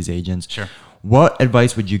deals with these agents. Sure. What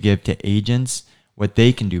advice would you give to agents, what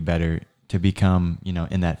they can do better to become,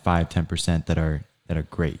 in that 5-10% that are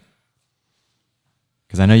great?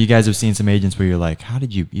 Because I know you guys have seen some agents where you're like, how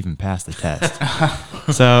did you even pass the test?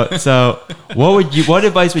 So what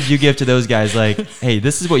advice would you give to those guys? Like, hey,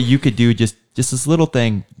 this is what you could do. Just this little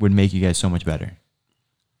thing would make you guys so much better.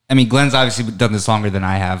 I mean, Glenn's obviously done this longer than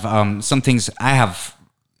I have. Some things I have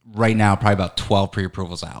right now, probably about 12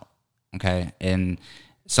 pre-approvals out. Okay. And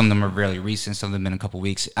some of them are really recent. Some of them in a couple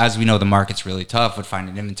weeks. As we know, the market's really tough with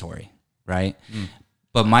finding inventory. Right.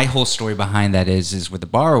 But my whole story behind that is with the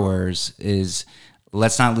borrowers is,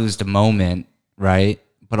 let's not lose the moment, right?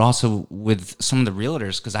 But also with some of the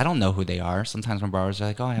realtors, because I don't know who they are. Sometimes my borrowers are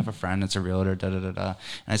like, oh, I have a friend that's a realtor, da-da-da-da.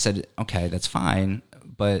 And I said, okay, that's fine,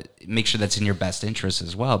 but make sure that's in your best interest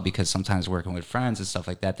as well, because sometimes working with friends and stuff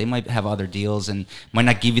like that, they might have other deals and might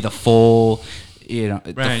not give you the full,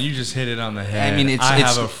 Brian, you just hit it on the head. I mean, I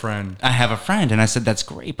have a friend. I have a friend, and I said, that's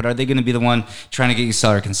great, but are they going to be the one trying to get you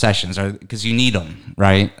seller concessions? Because you need them,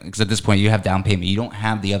 right? Because at this point, you have down payment. You don't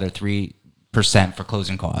have the other 3% for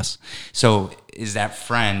closing costs. So is that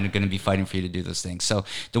friend going to be fighting for you to do those things? So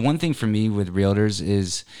the one thing for me with realtors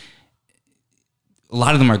is a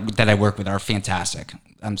lot of them that I work with are fantastic.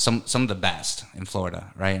 Some of the best in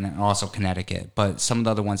Florida, right? And also Connecticut. But some of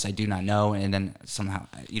the other ones I do not know. And then somehow,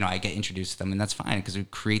 I get introduced to them, and that's fine, because we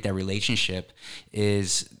create that relationship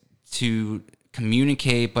is to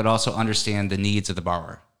communicate, but also understand the needs of the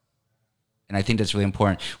borrower. And I think that's really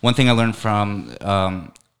important. One thing I learned from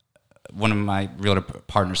one of my realtor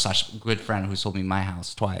partners / good friend who sold me my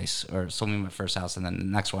house twice, or sold me my first house, and then the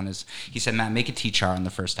next one is, he said, Matt, make a T-chart on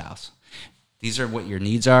the first house. These are what your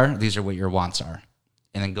needs are. These are what your wants are.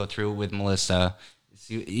 And then go through with Melissa.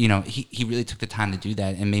 He really took the time to do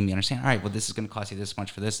that and made me understand, all right, well, this is going to cost you this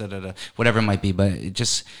much for this, whatever it might be, but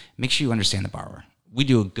just make sure you understand the borrower. We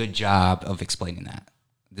do a good job of explaining that.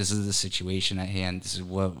 This is the situation at hand. This is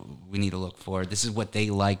what we need to look for. This is what they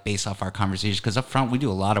like based off our conversation. Because up front, we do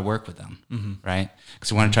a lot of work with them, right?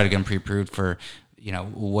 Because we want to try to get them pre-approved for,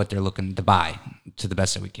 what they're looking to buy to the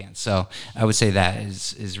best that we can. So I would say that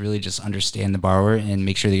is really just understand the borrower and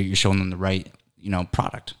make sure that you're showing them the right,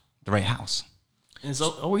 product, the right house. And it's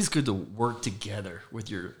always good to work together with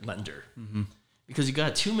your lender. Because you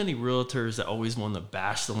got too many realtors that always want to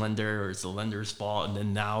bash the lender, or it's the lender's fault. And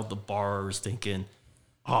then now the borrower's thinking,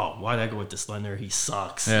 oh, why'd I go with this lender? He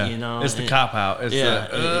sucks. Yeah. It's the cop out. It's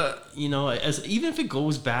even if it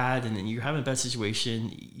goes bad and you're having a bad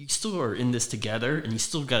situation, you still are in this together, and you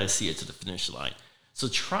still got to see it to the finish line. So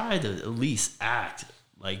try to at least act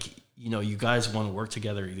like, you guys want to work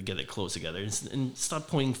together to get it close together, and stop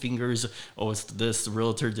pointing fingers. Oh, it's this, the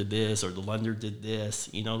realtor did this, or the lender did this.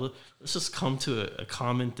 Let's just come to a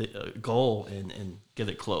common goal and get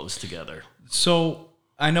it closed together. So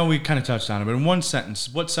I know we kind of touched on it, but in one sentence,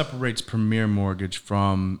 what separates Premier Mortgage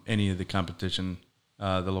from any of the competition,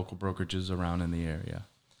 the local brokerages around in the area?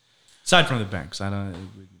 Aside from the banks,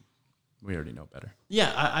 we already know better.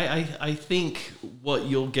 Yeah, I think what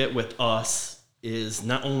you'll get with us is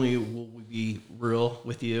not only will we be real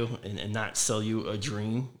with you and not sell you a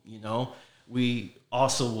dream, we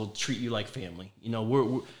also will treat you like family.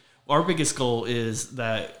 Our biggest goal is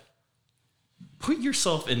that put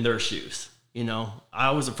yourself in their shoes.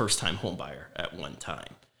 I was a first-time home buyer at one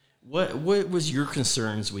time. What was your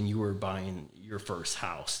concerns when you were buying your first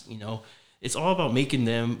house? It's all about making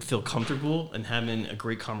them feel comfortable and having a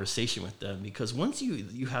great conversation with them, because once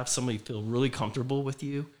you have somebody feel really comfortable with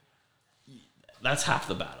you, that's half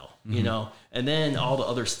the battle, and then all the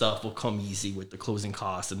other stuff will come easy with the closing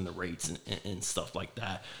costs and the rates and stuff like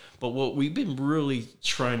that. But what we've been really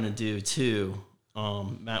trying to do too,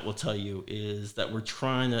 Matt will tell you, is that we're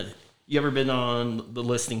trying to, you ever been on the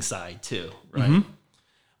listing side too, right?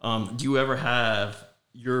 Do you ever have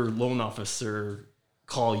your loan officer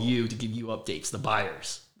call you to give you updates, the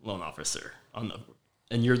buyer's loan officer,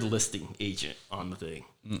 and you're the listing agent on the thing?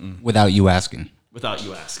 Without you asking. Without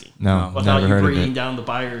you asking. No, without never you heard of bringing it. down the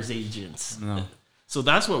buyer's agents. No. So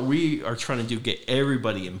that's what we are trying to do, get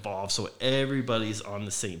everybody involved so everybody's on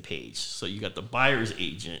the same page. So you got the buyer's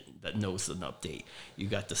agent that knows an update. You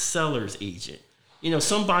got the seller's agent.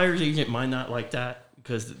 Some buyer's agent might not like that,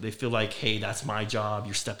 because they feel like, hey, that's my job.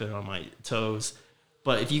 You're stepping on my toes.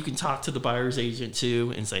 But if you can talk to the buyer's agent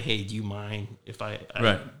too and say, hey, do you mind if I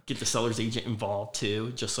get the seller's agent involved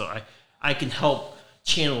too, just so I can help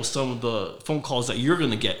channel some of the phone calls that you're going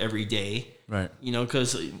to get every day. Right. You know,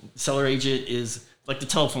 because seller agent is like the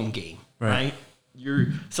telephone game, right? Your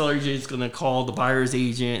seller agent is going to call the buyer's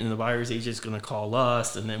agent, and the buyer's agent is going to call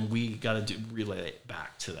us, and then we got to relay it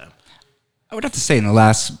back to them. I would have to say in the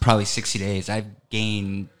last probably 60 days, I've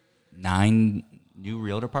gained 9 new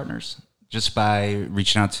realtor partners just by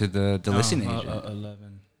reaching out to the listing agent.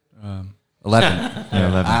 11. 11. Yeah,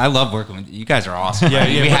 11. I love working with you. You guys are awesome. Yeah,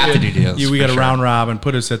 we have to do deals. We got for a sure. round robin.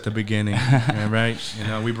 Put us at the beginning, right? You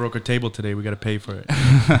know, we broke a table today. We got to pay for it.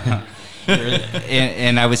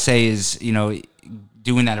 and I would say is, you know,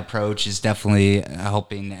 doing that approach is definitely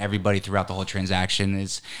helping everybody throughout the whole transaction.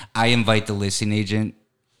 Is I invite the listing agent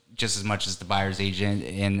just as much as the buyer's agent,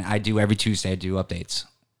 and I do every Tuesday. I do updates,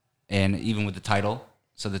 and even with the title.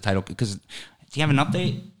 So the title, because do you have an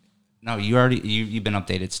update? No, you've been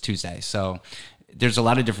updated. It's Tuesday, so there's a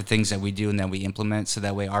lot of different things that we do and that we implement, so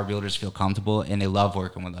that way our realtors feel comfortable and they love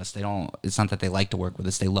working with us. They don't. It's not that they like to work with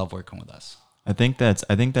us; they love working with us. I think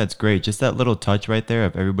that's great. Just that little touch right there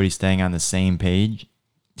of everybody staying on the same page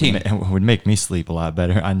would make me sleep a lot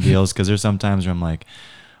better on deals, because there's sometimes where I'm like,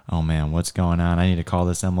 oh man, what's going on? I need to call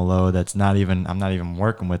this MLO. I'm not even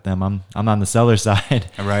working with them. I'm on the seller side.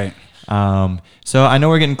 Right. So I know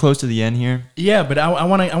we're getting close to the end here. Yeah, but I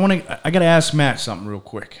got to ask Matt something real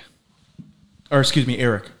quick. Or excuse me,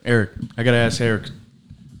 Eric. I got to ask Eric.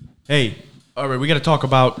 Hey, all right, we got to talk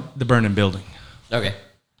about the burning building. Okay.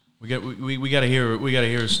 We got to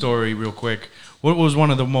hear a story real quick. What was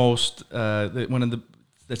one of the most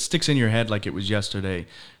that sticks in your head like it was yesterday?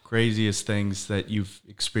 Craziest things that you've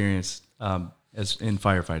experienced as in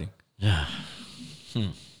firefighting? Yeah.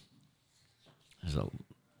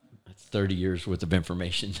 That's 30 years worth of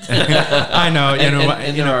information. I know,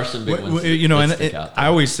 and there are some big ones. I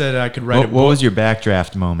always said I could write. What was your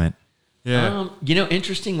backdraft moment? Yeah.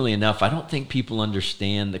 Interestingly enough, I don't think people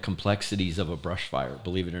understand the complexities of a brush fire,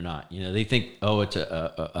 believe it or not. They think, it's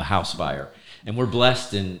a house fire. And we're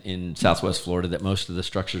blessed in Southwest Florida that most of the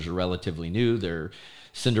structures are relatively new. They're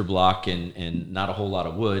cinder block and not a whole lot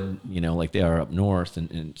of wood, like they are up north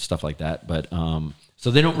and stuff like that. But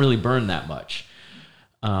so they don't really burn that much.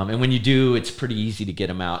 And when you do, it's pretty easy to get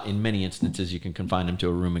them out. In many instances, you can confine them to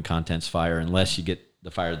a room and contents fire unless you get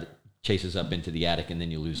the fire that chases up into the attic, and then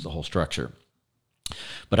you lose the whole structure.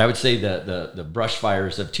 But I would say the brush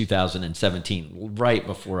fires of 2017, right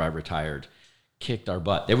before I retired, kicked our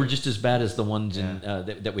butt. They were just as bad as the ones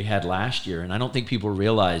that we had last year. And I don't think people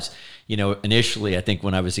realize, initially, I think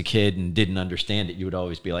when I was a kid and didn't understand it, you would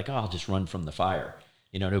always be like, oh, I'll just run from the fire.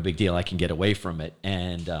 No big deal. I can get away from it.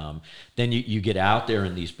 And then you get out there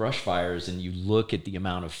in these brush fires and you look at the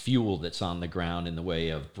amount of fuel that's on the ground in the way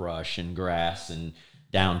of brush and grass and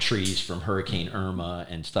down trees from Hurricane Irma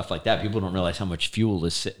and stuff like that. People don't realize how much fuel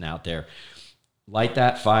is sitting out there. Light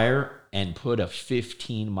that fire and put a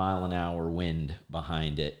 15-mile-an-hour wind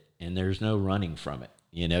behind it, and there's no running from it.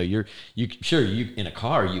 You in a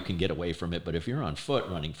car you can get away from it, but if you're on foot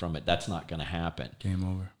running from it, that's not going to happen. Game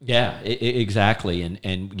over. Yeah, exactly.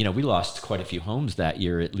 And we lost quite a few homes that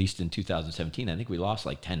year, at least in 2017. I think we lost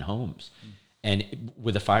like 10 homes. And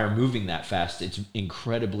with a fire moving that fast, it's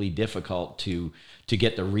incredibly difficult to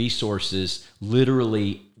get the resources,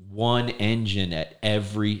 literally one engine at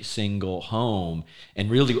every single home.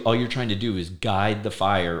 And really all you're trying to do is guide the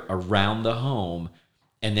fire around the home.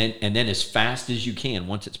 And then as fast as you can,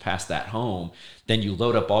 once it's past that home, then you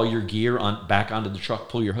load up all your gear back onto the truck,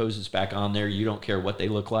 pull your hoses back on there. You don't care what they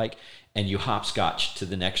look like. And you hopscotch to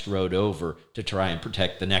the next road over to try and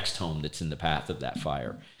protect the next home that's in the path of that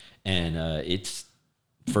fire. And it's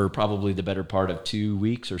for probably the better part of 2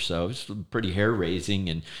 weeks or so. It's pretty hair-raising,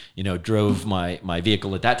 and drove my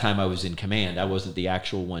vehicle. At that time, I was in command. I wasn't the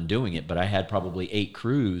actual one doing it, but I had probably 8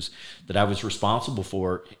 crews that I was responsible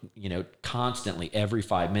for, constantly every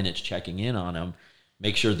 5 minutes checking in on them,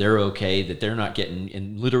 make sure they're okay, that they're not getting,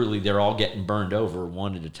 and literally they're all getting burned over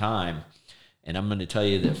one at a time. And I'm going to tell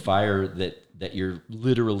you that fire that you're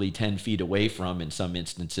literally 10 feet away from in some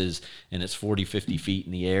instances, and it's 40, 50 feet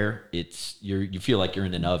in the air, you feel like you're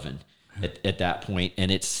in an oven at that point,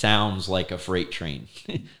 and it sounds like a freight train.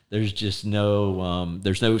 There's just no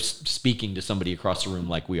speaking to somebody across the room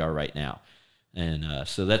like we are right now. And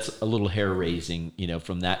so that's a little hair-raising,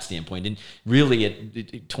 from that standpoint. And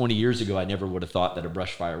really, 20 years ago, I never would have thought that a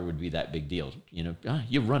brush fire would be that big deal.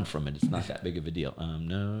 You run from it. It's not that big of a deal.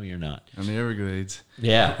 No, you're not. On the Everglades.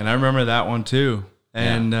 Yeah. And I remember that one too.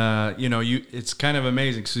 And, it's kind of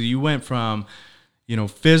amazing. So you went from,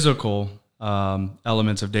 physical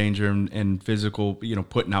elements of danger and physical,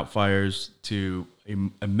 putting out fires to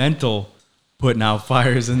a mental putting out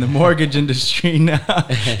fires in the mortgage industry now.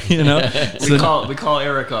 We call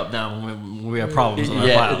Eric up now when we have problems on our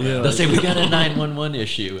file. Yeah, they'll say we got a 911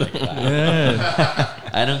 issue. Like,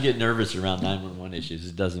 I don't get nervous around 911 issues.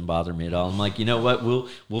 It doesn't bother me at all. I'm like, you know what?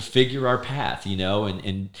 We'll figure our path.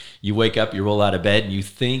 And you wake up, you roll out of bed, and you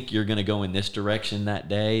think you're going to go in this direction that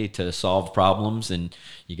day to solve problems, and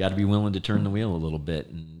you got to be willing to turn the wheel a little bit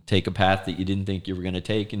and take a path that you didn't think you were going to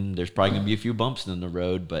take. And there's probably going to be a few bumps in the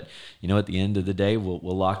road, but at the end of the day, we'll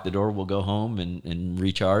lock the door, we'll go home and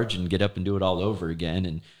recharge and get up and do it all over again.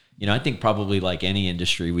 And I think probably like any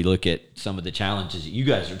industry, we look at some of the challenges that you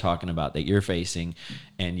guys are talking about that you're facing,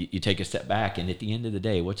 and you take a step back. And at the end of the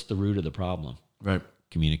day, what's the root of the problem? Right.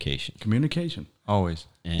 Communication. Always.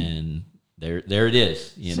 And there it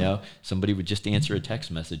is. Somebody would just answer a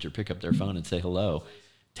text message or pick up their phone and say hello.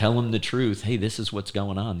 Tell them the truth. Hey, this is what's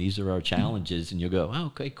going on. These are our challenges. And you'll go, oh,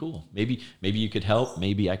 okay, cool. Maybe you could help.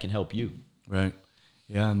 Maybe I can help you. Right.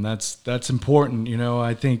 Yeah, and that's important.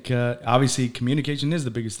 I think obviously communication is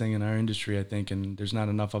the biggest thing in our industry, I think, and there's not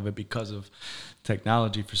enough of it because of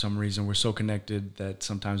technology. For some reason, we're so connected that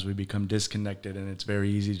sometimes we become disconnected, and it's very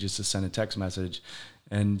easy just to send a text message,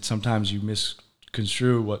 and sometimes you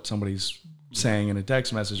misconstrue what somebody's saying in a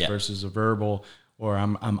text message versus a verbal, or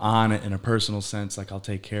I'm on it in a personal sense, like I'll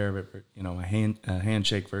take care of it. But, a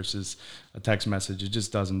handshake versus a text message, it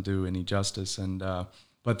just doesn't do any justice. And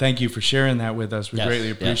but thank you for sharing that with us. We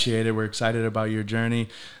greatly appreciate it. We're excited about your journey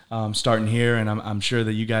starting here, and I'm sure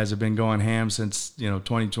that you guys have been going ham since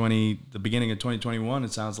 2020, the beginning of 2021.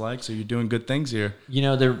 It sounds like, so you're doing good things here.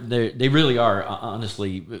 They really are.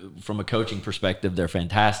 Honestly, from a coaching perspective, they're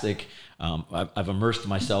fantastic. I've immersed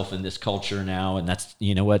myself in this culture now, and that's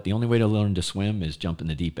the only way to learn to swim is jump in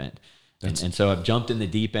the deep end. And so I've jumped in the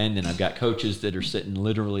deep end, and I've got coaches that are sitting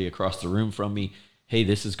literally across the room from me. Hey,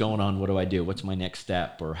 this is going on. What do I do? What's my next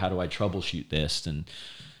step? Or how do I troubleshoot this? And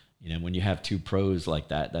when you have two pros like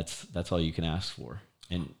that, that's all you can ask for.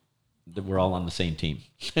 And we're all on the same team.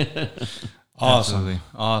 Awesome.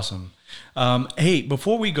 Hey,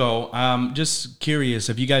 before we go, I'm just curious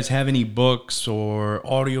if you guys have any books or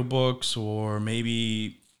audiobooks or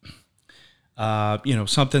maybe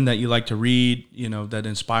something that you like to read, that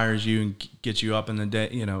inspires you and gets you up in the day,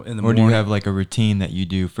 in the morning. Or do you have like a routine that you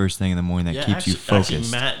do first thing in the morning that keeps you focused?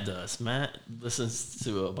 Actually, Matt does. Matt listens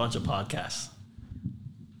to a bunch of podcasts.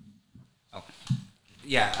 Oh.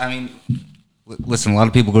 Yeah, I mean, listen, a lot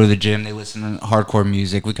of people go to the gym, they listen to hardcore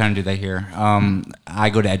music. We kind of do that here.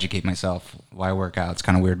 I go to educate myself while I work out. It's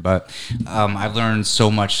kind of weird, but I've learned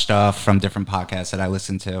so much stuff from different podcasts that I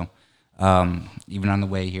listen to. Even on the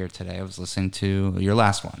way here today, I was listening to your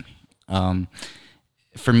last one.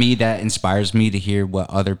 For me, that inspires me to hear what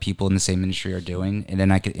other people in the same industry are doing, and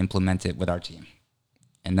then I could implement it with our team.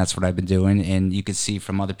 And that's what I've been doing. And you could see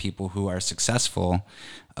from other people who are successful,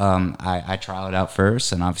 I trial it out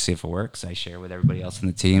first, and obviously if it works, I share with everybody else in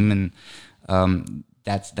the team. And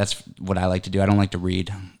that's what I like to do. I don't like to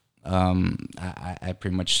read. I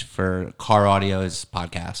pretty much, for car audio, is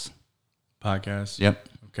podcasts. Podcasts? Yep.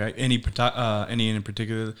 Okay. Any in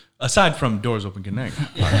particular, aside from Doors Open Connect?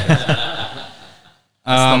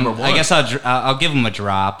 I guess I'll give them a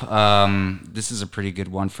drop. This is a pretty good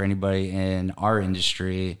one for anybody in our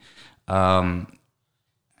industry. I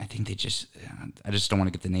think I just don't want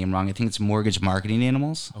to get the name wrong. I think it's Mortgage Marketing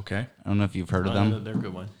Animals. Okay. I don't know if you've heard of them. They're a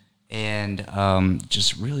good one. And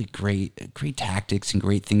just really great tactics and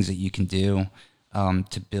great things that you can do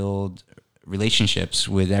to build relationships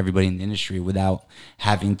with everybody in the industry without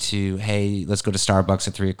having to, hey, let's go to Starbucks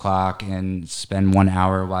at 3:00 and spend 1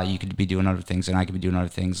 hour while you could be doing other things and I could be doing other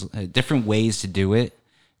things. Different ways to do it,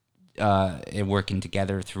 and working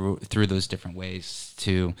together through those different ways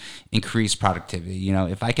to increase productivity.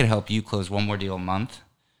 If I could help you close one more deal a month,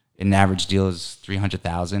 an average deal is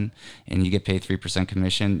 $300,000, and you get paid 3%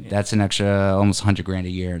 commission. That's an extra almost $100,000 a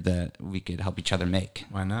year that we could help each other make.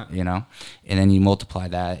 Why not? And then you multiply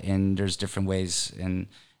that, and there's different ways, and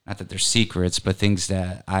not that they're secrets, but things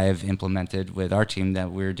that I've implemented with our team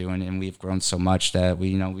that we're doing, and we've grown so much that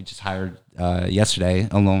we just hired yesterday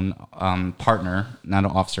a loan partner, not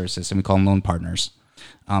an officer assistant. We call them loan partners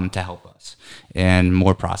to help us, and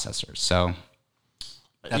more processors. So.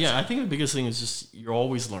 I think the biggest thing is just you're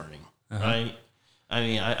always learning, right? I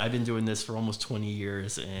mean, I've been doing this for almost 20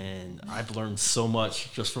 years, and I've learned so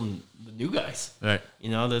much just from the new guys. Right.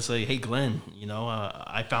 They say, hey, Glenn,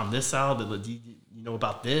 I found this out. Do you know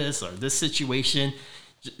about this or this situation?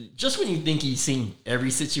 Just when you think you've seen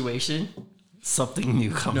every situation, something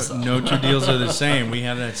new comes up. No two deals are the same. We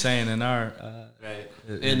have that saying in our Right.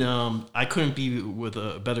 And I couldn't be with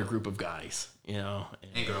a better group of guys, And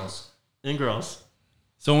girls. And girls.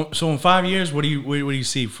 So in 5 years, what do you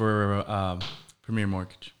see for Premier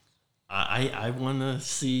Mortgage? I want to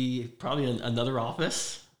see probably another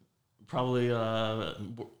office. Probably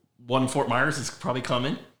one in Fort Myers is probably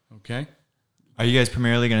coming. Okay. Are you guys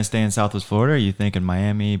primarily going to stay in Southwest Florida? Or are you thinking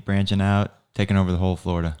Miami, branching out, taking over the whole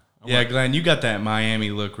Florida? Yeah, Glenn, you got that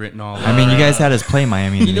Miami look written all over. I mean, you guys had us play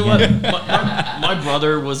Miami in the You know what? beginning. My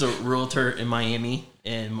brother was a realtor in Miami,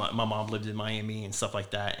 and my mom lived in Miami and stuff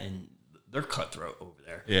like that, and they're cutthroat over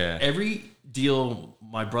there. Yeah. Every deal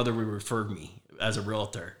my brother would refer me as a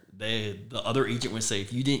realtor, the other agent would say,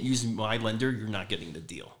 if you didn't use my lender, you're not getting the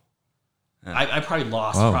deal. I probably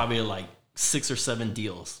lost like 6 or 7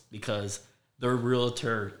 deals because their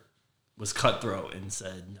realtor was cutthroat and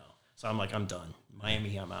said no. So I'm like, I'm done.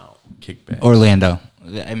 Miami, I'm out. Kickback. Orlando.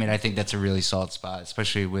 I mean, I think that's a really solid spot,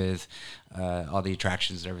 especially with all the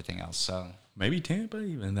attractions and everything else. So Maybe Tampa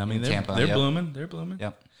even. I mean, Tampa, they're yep. blooming. They're blooming.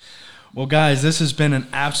 Yep. Well, guys, this has been an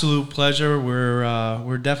absolute pleasure.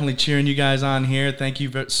 We're definitely cheering you guys on here. Thank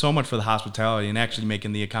you so much for the hospitality and actually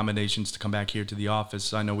making the accommodations to come back here to the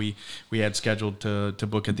office. I know we had scheduled to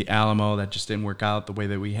book at the Alamo. That just didn't work out the way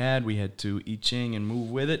that we had. We had to I Ching and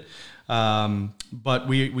move with it. But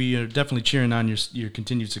we are definitely cheering on your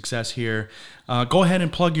continued success here. Go ahead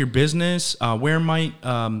and plug your business. Where might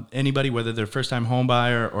anybody, whether they're a first-time home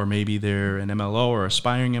buyer or maybe they're an MLO or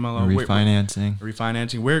aspiring MLO,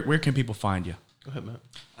 Refinancing. where can people find you? Go ahead,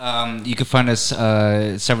 Matt. You can find us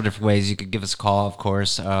several different ways. You could give us a call, of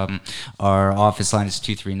course. Our office line is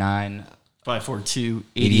 239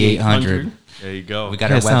 542-8800. There you go. We got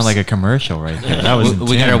That our sounded website. like a commercial right there. That was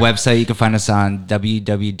We got our intense. website. You can find us on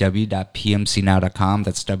www.pmcnow.com.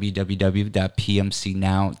 That's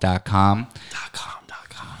www.pmcnow.com.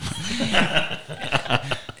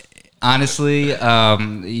 Honestly,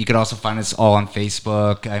 you could also find us all on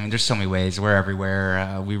Facebook. I mean, there's so many ways. We're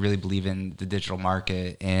everywhere. We really believe in the digital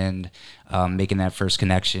market and making that first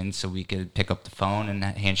connection so we could pick up the phone and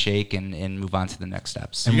handshake and move on to the next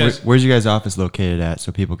steps. And where's your guys' office located at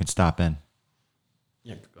so people can stop in?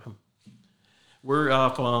 Yeah, go ahead. We're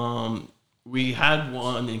up. We had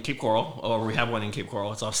one in Cape Coral, or we have one in Cape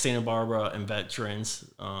Coral. It's off Santa Barbara and Veterans,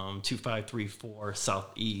 2534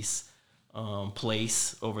 Southeast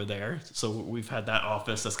Place over there. So we've had that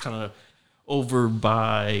office that's kind of over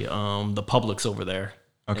by the Publix over there.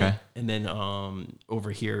 Okay. And then over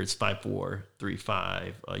here it's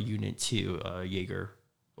 5435 Unit 2 Jaeger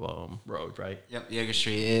Road, right? Yep, Yeager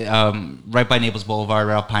Street, right by Naples Boulevard,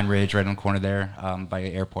 right off Pine Ridge, right on the corner there, by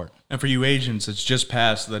the airport. And for you agents, it's just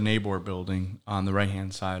past the Nabor building on the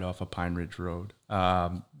right-hand side off of Pine Ridge Road,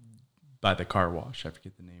 by the car wash. I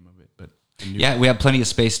forget the name of it, but Yeah, we have plenty of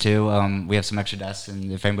space too. We have some extra desks,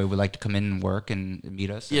 and if anybody would like to come in and work and meet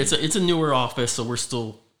us, Yeah, it's a newer office, so we're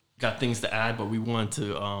still got things to add, but we wanted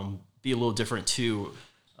to be a little different too.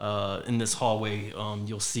 In this hallway,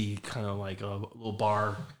 you'll see kind of like a little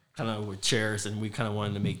bar, kind of with chairs, and we kind of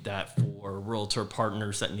wanted to make that for realtor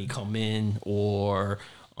partners that need to come in, or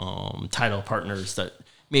title partners that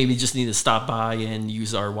maybe just need to stop by and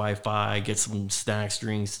use our Wi-Fi, get some snacks,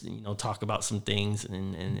 drinks, talk about some things,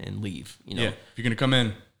 and leave. yeah, if you're gonna come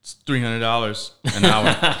in, it's $300 an hour.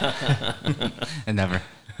 and never.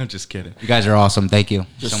 I'm just kidding. You guys are awesome. Thank you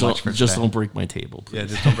Just so much for just today. don't break my table, please. Yeah,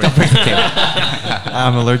 just don't break.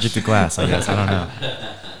 I'm allergic to glass, I guess. I don't know.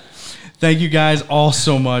 Thank you guys all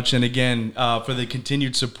so much, and again for the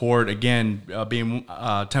continued support. Again, being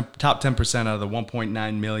top 10% out of the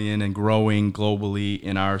 1.9 million and growing globally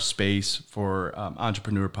in our space for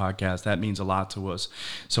Entrepreneur Podcast. That means a lot to us.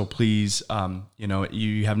 So please,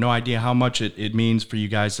 you have no idea how much it means for you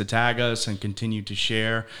guys to tag us and continue to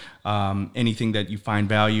share anything that you find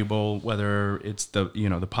valuable, whether it's the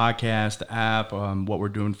podcast, the app, what we're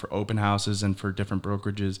doing for open houses and for different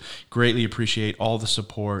brokerages. Greatly appreciate all the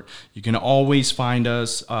support. You can always find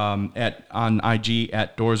us on IG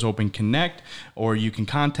at Doors Open Connect, or you can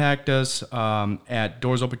contact us at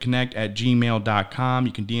doorsopenconnect@gmail.com.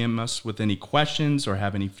 You can DM us with any questions or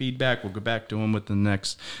have any feedback. We'll go back to them with the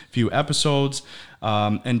next few episodes.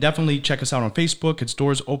 And definitely check us out on Facebook. It's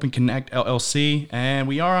Doors Open Connect LLC. And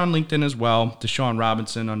we are on LinkedIn as well, Deshaun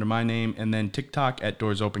Robinson under my name, and then TikTok at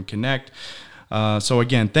Doors Open Connect. So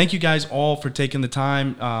again, thank you guys all for taking the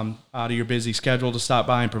time out of your busy schedule to stop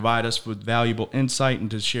by and provide us with valuable insight and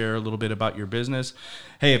to share a little bit about your business.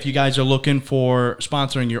 Hey, if you guys are looking for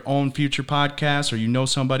sponsoring your own future podcasts, or you know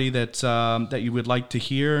somebody that's that you would like to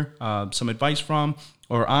hear some advice from,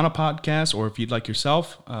 or on a podcast, or if you'd like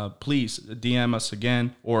yourself, please DM us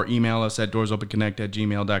again or email us at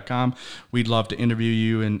doorsopenconnect@gmail.com. We'd love to interview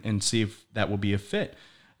you and see if that will be a fit.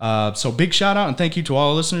 So big shout out and thank you to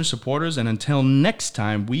all listeners, supporters, and until next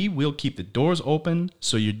time, we will keep the doors open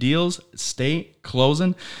so your deals stay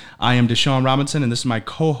closing. I am Deshaun Robinson, and this is my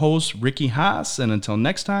co-host, Ricky Haas. And until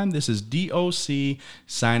next time, this is DOC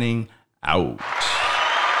signing out.